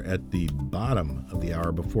here at the bottom of the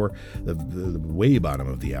hour, before the way bottom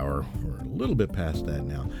of the hour. We're a little bit past that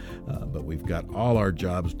now, but we've got all our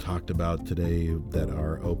jobs talked about today that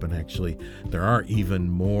are open. Actually, there are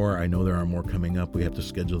even more. I know there are more coming up. We have to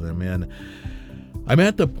schedule them in. I'm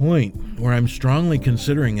at the point where I'm strongly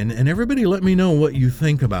considering, and everybody let me know what you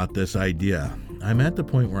think about this idea. I'm at the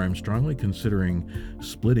point where I'm strongly considering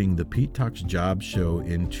splitting the Pete Talks Job Show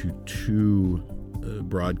into two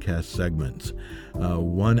broadcast segments.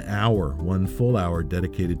 1 hour, 1 full hour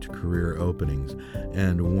dedicated to career openings,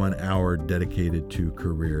 and 1 hour dedicated to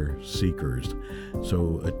career seekers.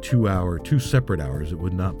 So a 2 hour, 2 separate hours. It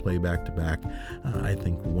would not play back to back. I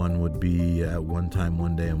think one would be at one time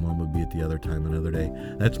one day and one would be at the other time another day.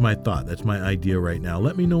 That's my thought. That's my idea right now.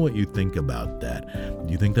 Let me know what you think about that.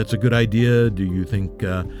 Do you think that's a good idea? Do you think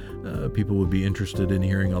people would be interested in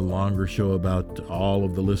hearing a longer show about all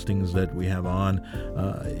of the listings that we have on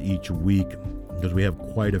each week? Because we have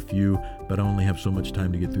quite a few, but I only have so much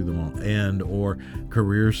time to get through them all. And or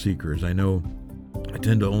career seekers. I know I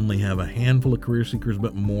tend to only have a handful of career seekers,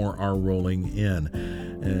 but more are rolling in.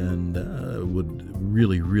 And would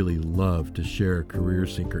really, really love to share career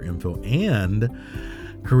seeker info. And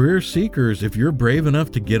career seekers, if you're brave enough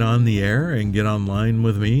to get on the air and get online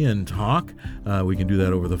with me and talk, we can do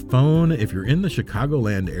that over the phone. If you're in the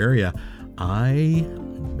Chicagoland area, I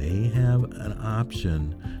may have an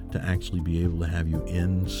option to actually be able to have you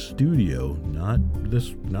in studio, not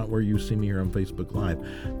where you see me here on Facebook Live,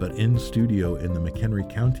 but in studio in the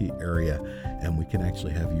McHenry County area, and we can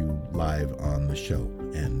actually have you live on the show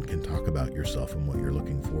and can talk about yourself and what you're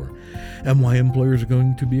looking for and why employers are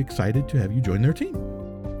going to be excited to have you join their team.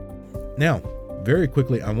 Now, very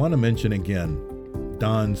quickly, I want to mention again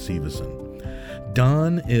Don Severson.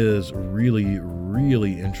 Don is really,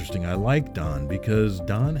 really interesting. I like Don because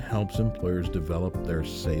Don helps employers develop their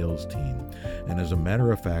sales team. And as a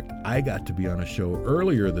matter of fact, I got to be on a show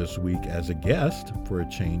earlier this week as a guest for a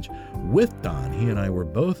change with Don. He and I were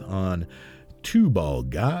both on Two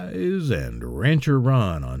Bald Guys and Rancher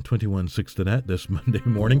Ron on 216 The Net this Monday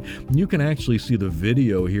morning. You can actually see the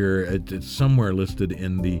video here. It's somewhere listed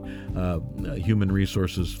in the Human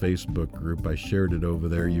Resources Facebook group. I shared it over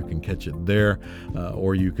there. You can catch it there,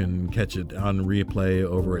 or you can catch it on replay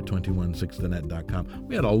over at 216thenet.com.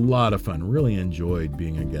 We had a lot of fun. Really enjoyed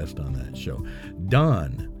being a guest on that show.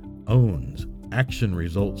 Don owns Action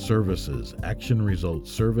Result Services,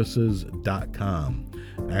 actionresultservices.com.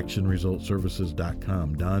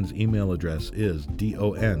 actionresultservices.com. Don's email address is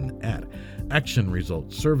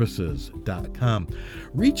don@actionresultservices.com.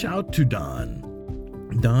 Reach out to Don.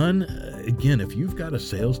 Don, again, if you've got a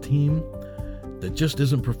sales team that just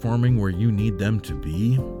isn't performing where you need them to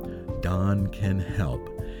be, Don can help.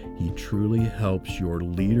 He truly helps your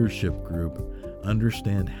leadership group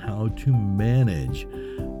understand how to manage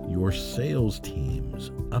your sales teams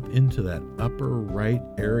up into that upper right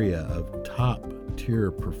area of top tier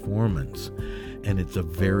performance. And it's a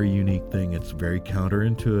very unique thing. It's very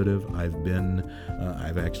counterintuitive.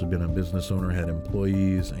 I've actually been a business owner, had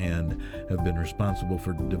employees, and have been responsible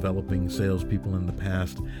for developing salespeople in the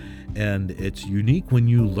past. And it's unique when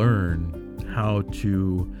you learn how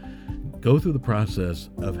to go through the process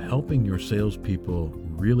of helping your salespeople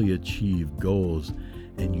really achieve goals,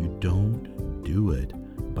 and you don't do it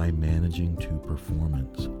by managing to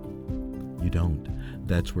performance. You don't.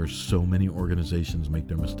 That's where so many organizations make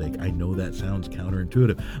their mistake. I know that sounds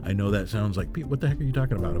counterintuitive. I know that sounds like, Pete, what the heck are you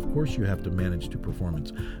talking about? Of course you have to manage to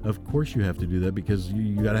performance. Of course you have to do that because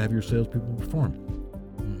you got to have your salespeople perform.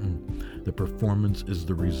 The performance is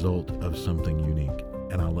the result of something unique.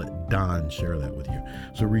 And I'll let Don share that with you.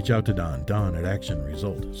 So reach out to Don at Action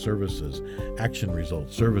Result Services,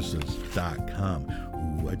 actionresultservices.com.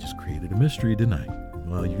 Ooh, I just created a mystery, didn't I?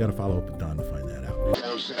 Well, you got to follow up with Don to find that out.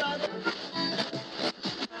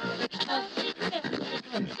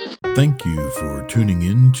 Thank you for tuning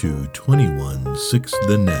in to 216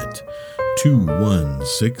 The Net,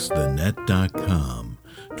 216thenet.com.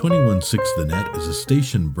 216 The Net is a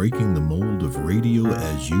station breaking the mold of radio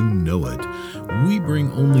as you know it. We bring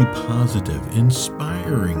only positive,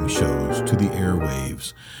 inspiring shows to the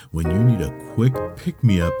airwaves. When you need a quick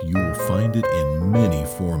pick-me-up, you will find it in many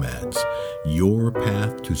formats. Your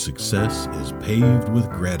path to success is paved with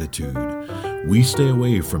gratitude. We stay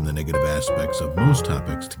away from the negative aspects of most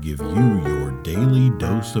topics to give you your daily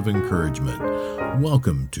dose of encouragement.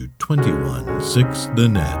 Welcome to 216 The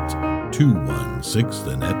Net.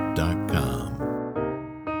 216thenet.com.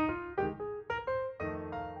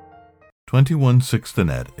 216 The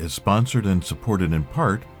Net is sponsored and supported in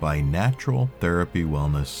part by Natural Therapy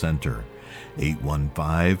Wellness Center,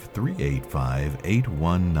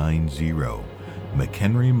 815-385-8190,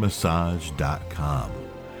 McHenryMassage.com.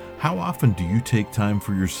 How often do you take time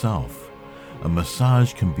for yourself? A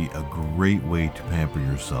massage can be a great way to pamper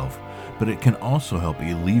yourself, but it can also help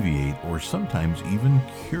alleviate or sometimes even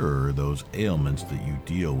cure those ailments that you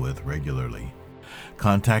deal with regularly.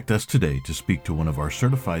 Contact us today to speak to one of our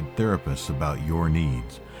certified therapists about your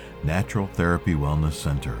needs. Natural Therapy Wellness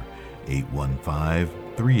Center,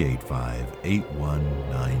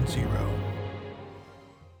 815-385-8190.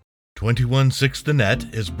 216 The Net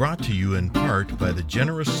is brought to you in part by the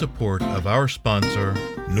generous support of our sponsor,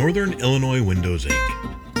 Northern Illinois Windows,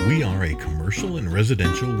 Inc. We are a commercial and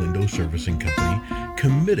residential window servicing company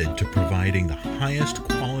committed to providing the highest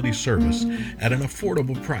quality service at an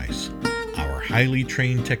affordable price. Our highly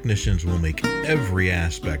trained technicians will make every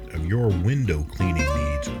aspect of your window cleaning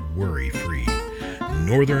needs worry-free.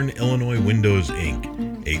 Northern Illinois Windows, Inc.,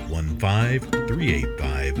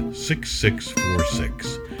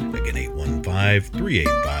 815-385-6646. Again,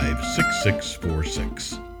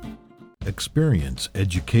 815-385-6646. Experience,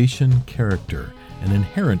 education, character, an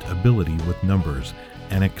inherent ability with numbers,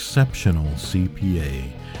 an exceptional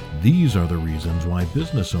CPA. These are the reasons why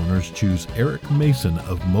business owners choose Eric Mason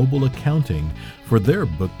of Mobile Accounting for their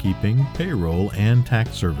bookkeeping, payroll, and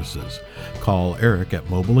tax services. Call Eric at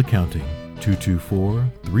Mobile Accounting,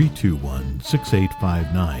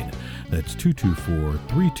 224-321-6859. That's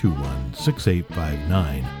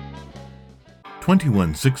 224-321-6859.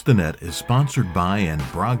 216thenet is sponsored by and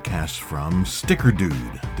broadcasts from Sticker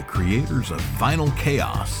Dude, the creators of Vinyl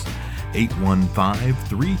Chaos.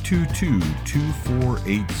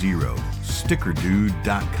 815-322-2480,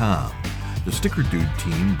 stickerdude.com. The Sticker Dude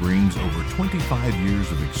team brings over 25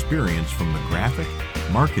 years of experience from the graphic,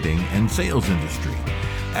 marketing, and sales industry.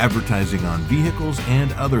 Advertising on vehicles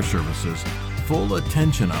and other services, full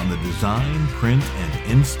attention on the design, print,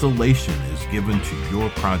 and installation is given to your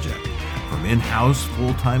project. From in-house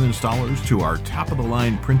full-time installers to our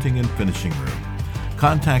top-of-the-line printing and finishing room.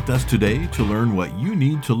 Contact us today to learn what you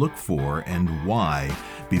need to look for and why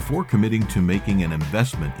before committing to making an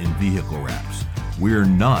investment in vehicle wraps. We're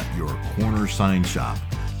not your corner sign shop.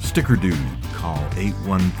 Sticker Dude. Call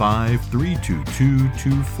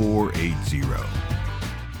 815-322-2480.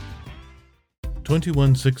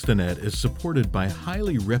 216thenet is supported by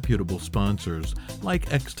highly reputable sponsors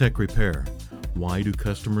like X-Tech Repair. Why do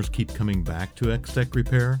customers keep coming back to X-Tech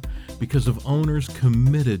Repair? Because of owners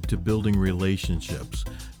committed to building relationships,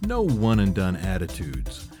 no one-and-done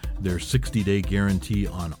attitudes, their 60-day guarantee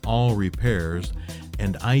on all repairs,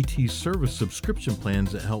 and IT service subscription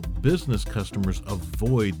plans that help business customers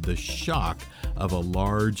avoid the shock of a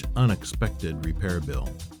large, unexpected repair bill.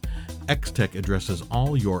 X-Tech addresses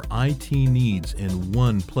all your IT needs in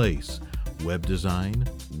one place. Web design,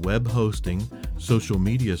 web hosting, social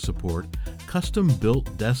media support, custom-built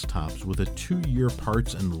desktops with a 2-year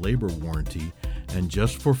parts and labor warranty, and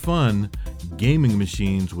just for fun, gaming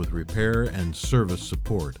machines with repair and service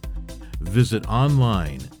support. Visit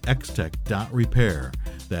online, xtech.repair.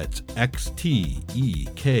 That's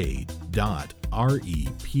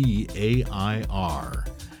xtek.repair.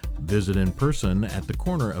 Visit in person at the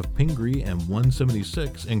corner of Pingree and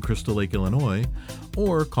 176 in Crystal Lake, Illinois,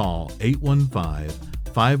 or call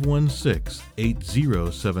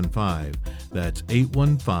 815-516-8075. That's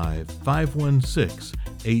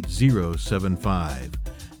 815-516-8075.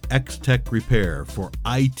 X-Tech Repair for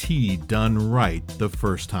IT done right the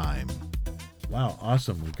first time. Wow,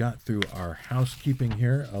 awesome. We got through our housekeeping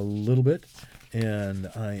here a little bit, and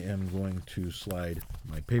I am going to slide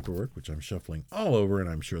my paperwork, which I'm shuffling all over, and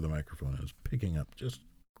I'm sure the microphone is picking up just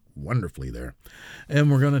wonderfully there. And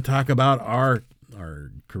we're going to talk about our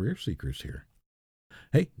career seekers here.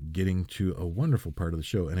 Hey, getting to a wonderful part of the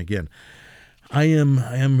show. And again, I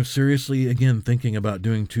am seriously, again, thinking about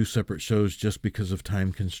doing 2 separate shows just because of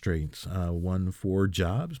time constraints. One for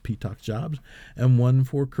jobs, Pete Talks Jobs, and one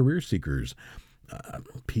for career seekers.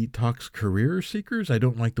 Pete Talks Career Seekers, I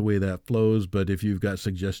don't like the way that flows, but if you've got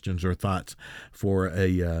suggestions or thoughts for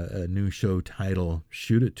a new show title,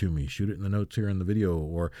 shoot it to me. Shoot it in the notes here in the video,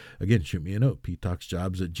 or again, shoot me a note,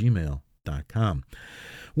 petetalksjobs@gmail.com.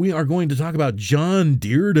 We are going to talk about John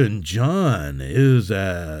Dearden. John is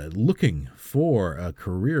looking for a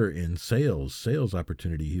career in sales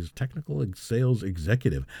opportunity. He's a technical sales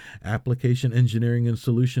executive, application engineering and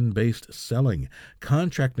solution-based selling,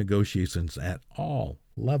 contract negotiations at all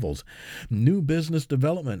levels, new business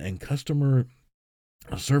development and customer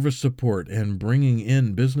service support, and bringing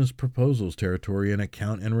in business proposals, territory and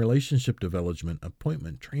account and relationship development,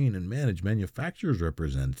 appointment, train, and manage manufacturers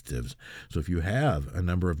representatives. So if you have a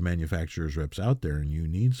number of manufacturers reps out there and you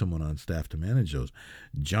need someone on staff to manage those,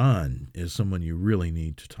 John is someone you really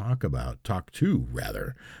need to talk to.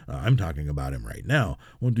 I'm talking about him right now.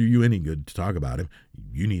 Won't do you any good to talk about him.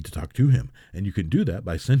 You need to talk to him. And you can do that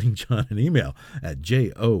by sending John an email at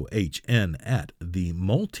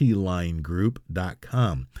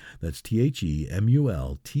john@themultilinegroup.com. That's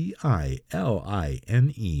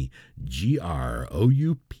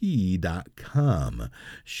themultilinegroup.com.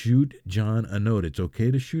 Shoot John a note. It's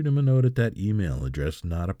okay to shoot him a note at that email address.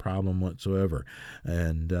 Not a problem whatsoever.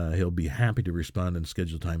 And he'll be happy to respond and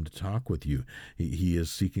schedule time to talk with you. He is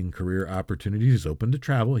seeking career opportunities. He's open to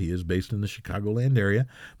travel. He is based in the Chicagoland area,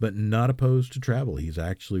 but not opposed to travel. He's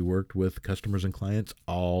actually worked with customers and clients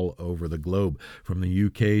all over the globe, from the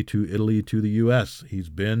UK to Italy to the US. He's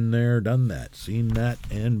been there, done that, seen that,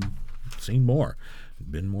 and seen more.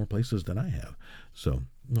 Been more places than I have. So,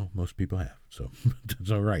 well, most people have. So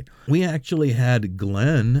that's all right. We actually had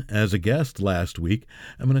Glenn as a guest last week.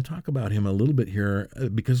 I'm going to talk about him a little bit here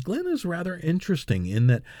because Glenn is rather interesting in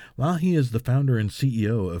that while he is the founder and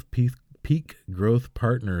CEO of Peak Growth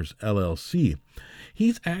Partners, LLC,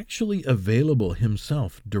 he's actually available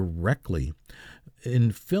himself directly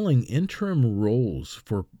in filling interim roles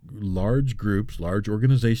for large groups, large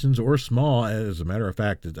organizations, or small. As a matter of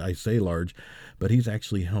fact, I say large, but he's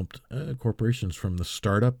actually helped corporations from the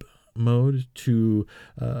startup mode to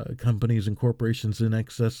companies and corporations in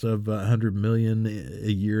excess of 100 million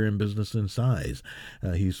a year in business and size.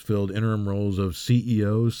 He's filled interim roles of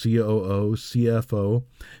CEO, COO, CFO.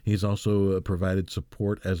 He's also provided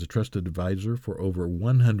support as a trusted advisor for over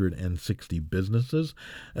 160 businesses,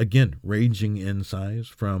 again, ranging in size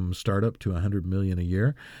from startup to 100 million a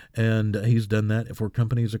year. And he's done that for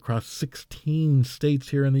companies across 16 states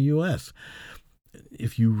here in the U.S.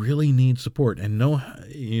 If you really need support, and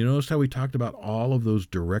you notice how we talked about all of those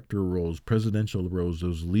director roles, presidential roles,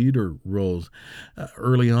 those leader roles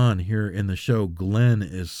early on here in the show. Glenn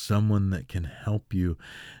is someone that can help you,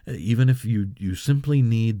 even if you simply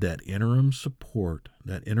need that interim support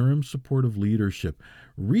of leadership.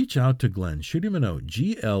 Reach out to Glenn. Shoot him a note,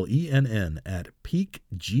 GLENN at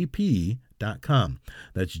peakgp.com.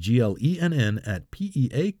 That's GLENN at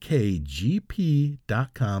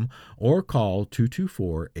PEAKGP.com, or call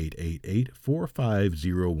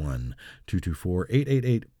 224-888-4501.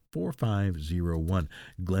 224-888-4501.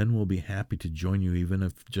 Glenn will be happy to join you, even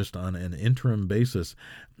if just on an interim basis,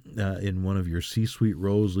 in one of your C-suite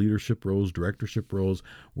roles, leadership roles, directorship roles,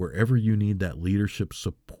 wherever you need that leadership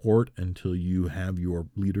support until you have your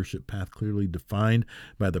leadership path clearly defined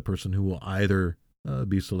by the person who will either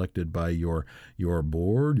be selected by your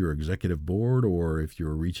board, your executive board, or if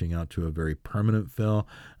you're reaching out to a very permanent fill,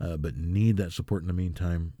 but need that support in the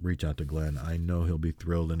meantime, reach out to Glenn. I know he'll be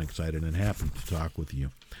thrilled and excited and happy to talk with you.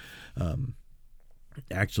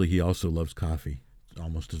 Actually, he also loves coffee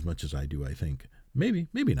almost as much as I do, I think. Maybe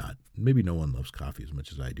not. Maybe no one loves coffee as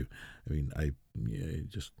much as I do. I mean,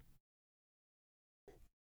 just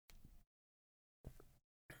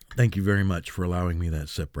thank you very much for allowing me that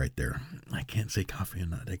sip right there. I can't say coffee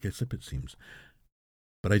and not take a sip, it seems.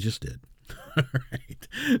 But I just did. All right.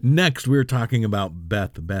 Next, we're talking about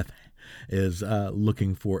Beth. Beth is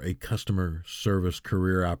looking for a customer service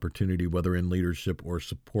career opportunity, whether in leadership or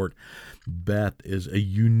support. Beth is a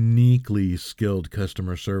uniquely skilled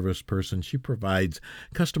customer service person. She provides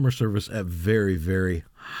customer service at very, very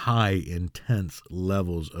high, intense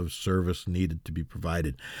levels of service needed to be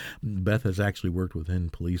provided. Beth has actually worked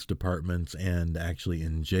within police departments and actually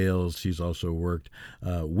in jails. She's also worked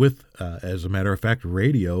with, as a matter of fact,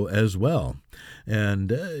 radio as well.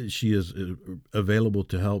 And she is available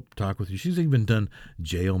to help talk with you. She's even done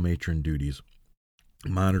jail matron duties,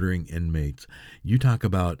 monitoring inmates. You talk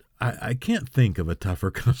about, I can't think of a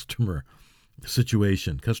tougher customer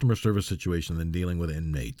service situation than dealing with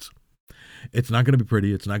inmates. It's not going to be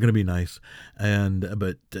pretty. It's not going to be nice.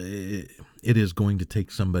 But it is going to take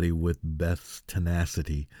somebody with Beth's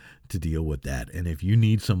tenacity to deal with that. And if you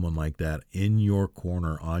need someone like that in your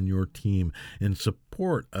corner, on your team, in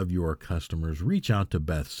support of your customers, reach out to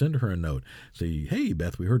Beth. Send her a note. Say, hey,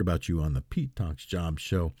 Beth, we heard about you on the Pete Talks Job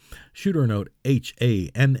Show. Shoot her a note,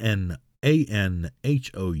 HANNANHOUSE1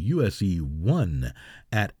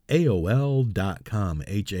 at AOL.com.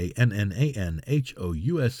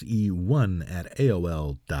 HANNANHOUSE1 at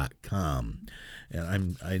AOL.com.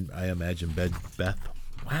 And I imagine Beth,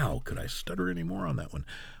 wow, could I stutter any more on that one?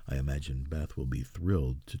 I imagine Beth will be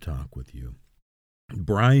thrilled to talk with you.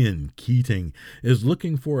 Brian Keating is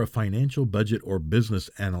looking for a financial budget or business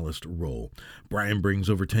analyst role. Brian brings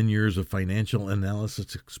over 10 years of financial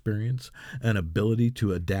analysis experience, an ability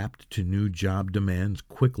to adapt to new job demands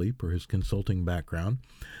quickly per his consulting background.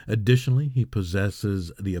 Additionally, he possesses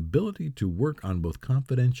the ability to work on both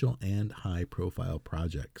confidential and high-profile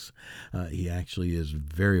projects. He actually is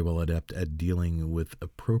very well adept at dealing with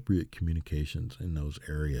appropriate communications in those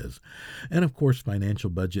areas. And of course, financial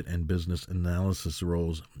budget and business analysis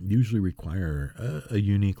roles usually require a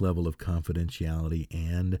unique level of confidentiality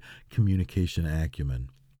and communication acumen.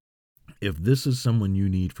 If this is someone you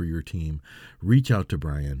need for your team, reach out to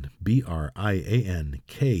Brian,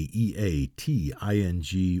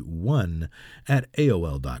 BRIANKEATING1 at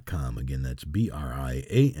AOL.com. Again, that's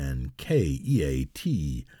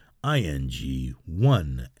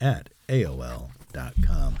BRIANKEATING1 at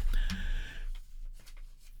AOL.com.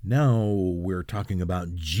 Now we're talking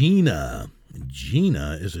about Gina.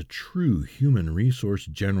 Gina is a true human resource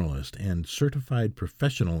generalist and certified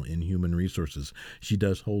professional in human resources. She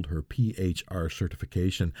does hold her PHR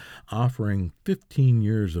certification, offering 15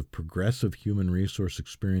 years of progressive human resource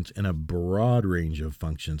experience in a broad range of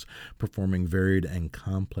functions, performing varied and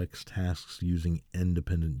complex tasks using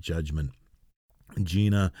independent judgment.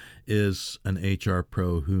 Gina is an HR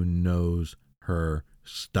pro who knows her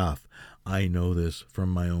stuff. I know this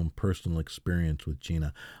from my own personal experience with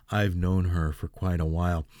Gina. I've known her for quite a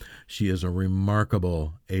while. She is a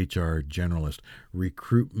remarkable HR generalist,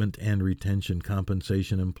 recruitment and retention,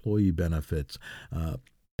 compensation, employee benefits,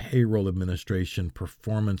 payroll administration,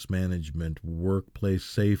 performance management, workplace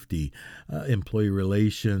safety, employee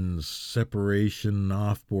relations, separation,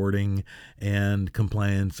 offboarding, and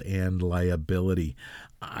compliance and liability.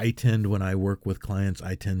 When I work with clients,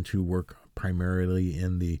 I tend to work primarily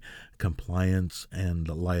in the compliance and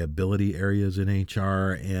liability areas in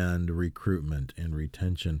HR and recruitment and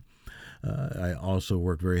retention. I also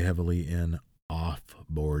work very heavily in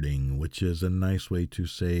offboarding, which is a nice way to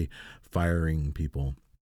say firing people.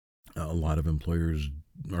 A lot of employers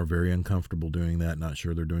are very uncomfortable doing that, not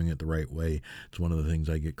sure they're doing it the right way. It's one of the things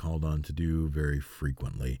I get called on to do very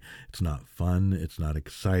frequently. It's not fun. It's not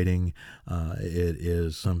exciting. It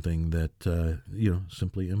is something that,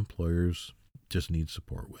 simply employers just need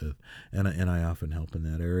support with. And I often help in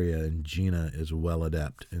that area. And Gina is well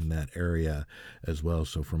adept in that area as well.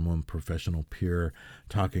 So from one professional peer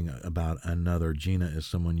talking about another, Gina is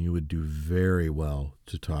someone you would do very well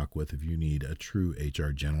to talk with if you need a true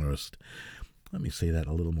HR generalist. Let me say that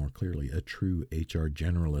a little more clearly, a true HR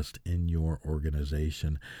generalist in your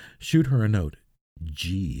organization. Shoot her a note.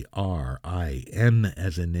 GRIN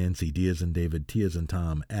as in Nancy, D as in David, T as in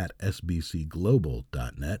Tom, at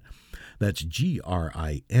sbcglobal.net. That's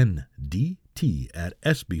GRINDT at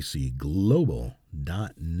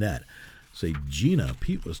sbcglobal.net. Say, Gina,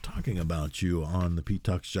 Pete was talking about you on the Pete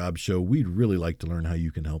Talks Job Show. We'd really like to learn how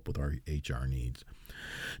you can help with our HR needs.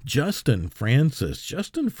 Justin Francis.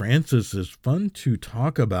 Justin Francis is fun to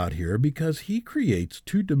talk about here because he creates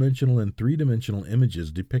 2-dimensional and 3-dimensional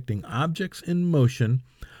images depicting objects in motion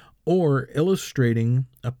or illustrating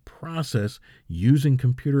a process using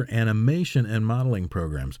computer animation and modeling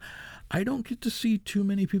programs. I don't get to see too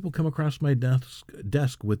many people come across my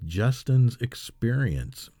desk with Justin's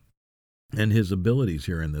experience and his abilities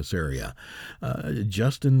here in this area.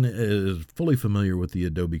 Justin is fully familiar with the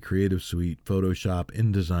Adobe Creative Suite, Photoshop,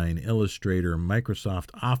 InDesign, Illustrator,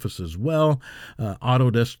 Microsoft Office as well,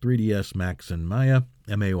 Autodesk, 3ds Max, and Maya,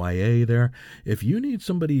 MAYA there. If you need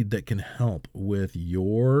somebody that can help with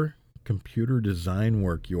your computer design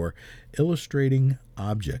work, your illustrating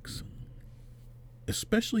objects,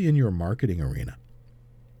 especially in your marketing arena,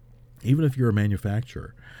 even if you're a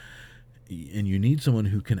manufacturer, and you need someone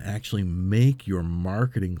who can actually make your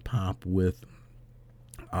marketing pop with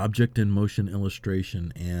object in motion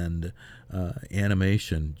illustration and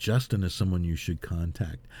animation, Justin is someone you should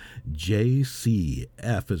contact.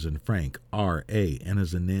 JCF as in Frank, RA, N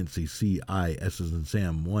as in Nancy, CIS as in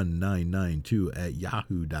Sam, 1992 at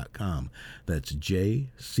yahoo.com. That's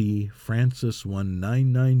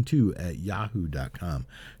JCFrancis1992 at yahoo.com.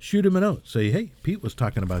 Shoot him a note. Say, hey, Pete was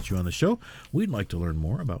talking about you on the show. We'd like to learn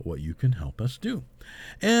more about what you can help us do.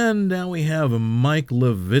 And now we have Mike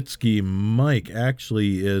Levitsky. Mike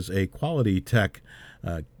actually is a quality tech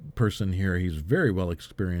person here. He's very well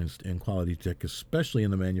experienced in quality tech, especially in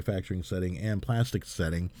the manufacturing setting and plastic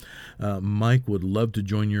setting. Mike would love to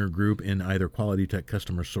join your group in either quality tech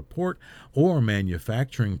customer support or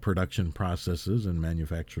manufacturing production processes and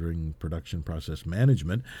manufacturing production process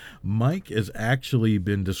management. Mike has actually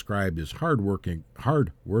been described as hardworking,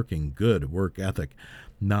 good work ethic.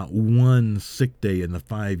 Not one sick day in the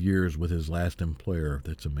 5 years with his last employer.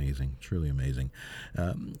 That's amazing, truly amazing.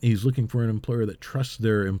 He's looking for an employer that trusts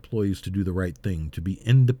their employees to do the right thing, to be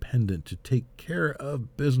independent, to take care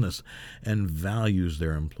of business, and values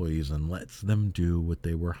their employees and lets them do what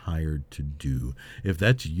they were hired to do. If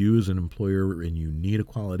that's you as an employer and you need a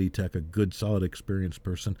quality tech, a good, solid, experienced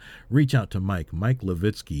person, reach out to Mike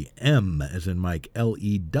Levitsky, M as in Mike,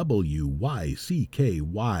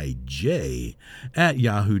 LEWYCKYJ at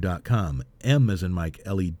yahoo.com. M as in Mike,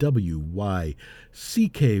 LEWYCKYJ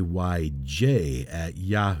at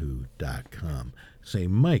yahoo.com. Say,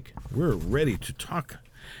 Mike, we're ready to talk.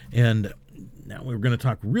 And now we're going to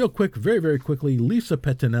talk real quick, very, very quickly. Lisa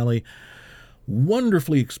Pettinelli,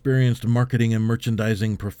 wonderfully experienced marketing and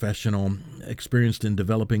merchandising professional, experienced in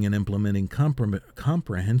developing and implementing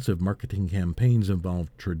comprehensive marketing campaigns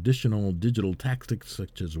involved traditional digital tactics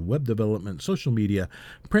such as web development, social media,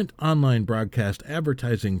 print, online broadcast,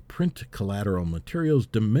 advertising, print collateral materials,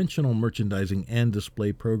 dimensional merchandising, and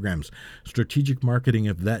display programs. Strategic marketing,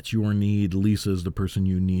 if that's your need, Lisa is the person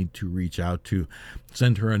you need to reach out to.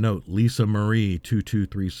 Send her a note,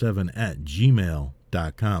 lisamarie2237 at gmail.com.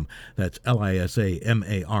 That's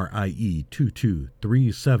LISAMARIE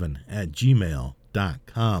 2237 at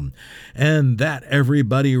gmail.com. And that,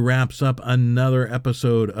 everybody, wraps up another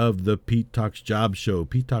episode of the Pete Talks Jobs Show.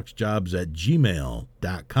 Pete Talks Jobs at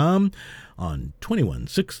gmail.com on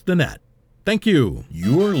 216 The Net. Thank you.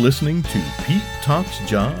 You're listening to Pete Talks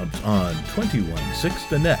Jobs on 216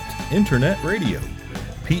 The Net Internet Radio.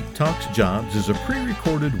 Pete Talks Jobs is a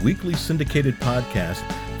pre-recorded weekly syndicated podcast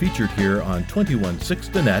featured here on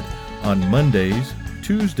 216 The Net on Mondays,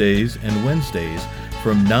 Tuesdays, and Wednesdays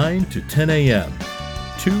from 9 to 10 a.m.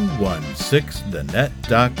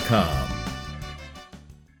 216thenet.com.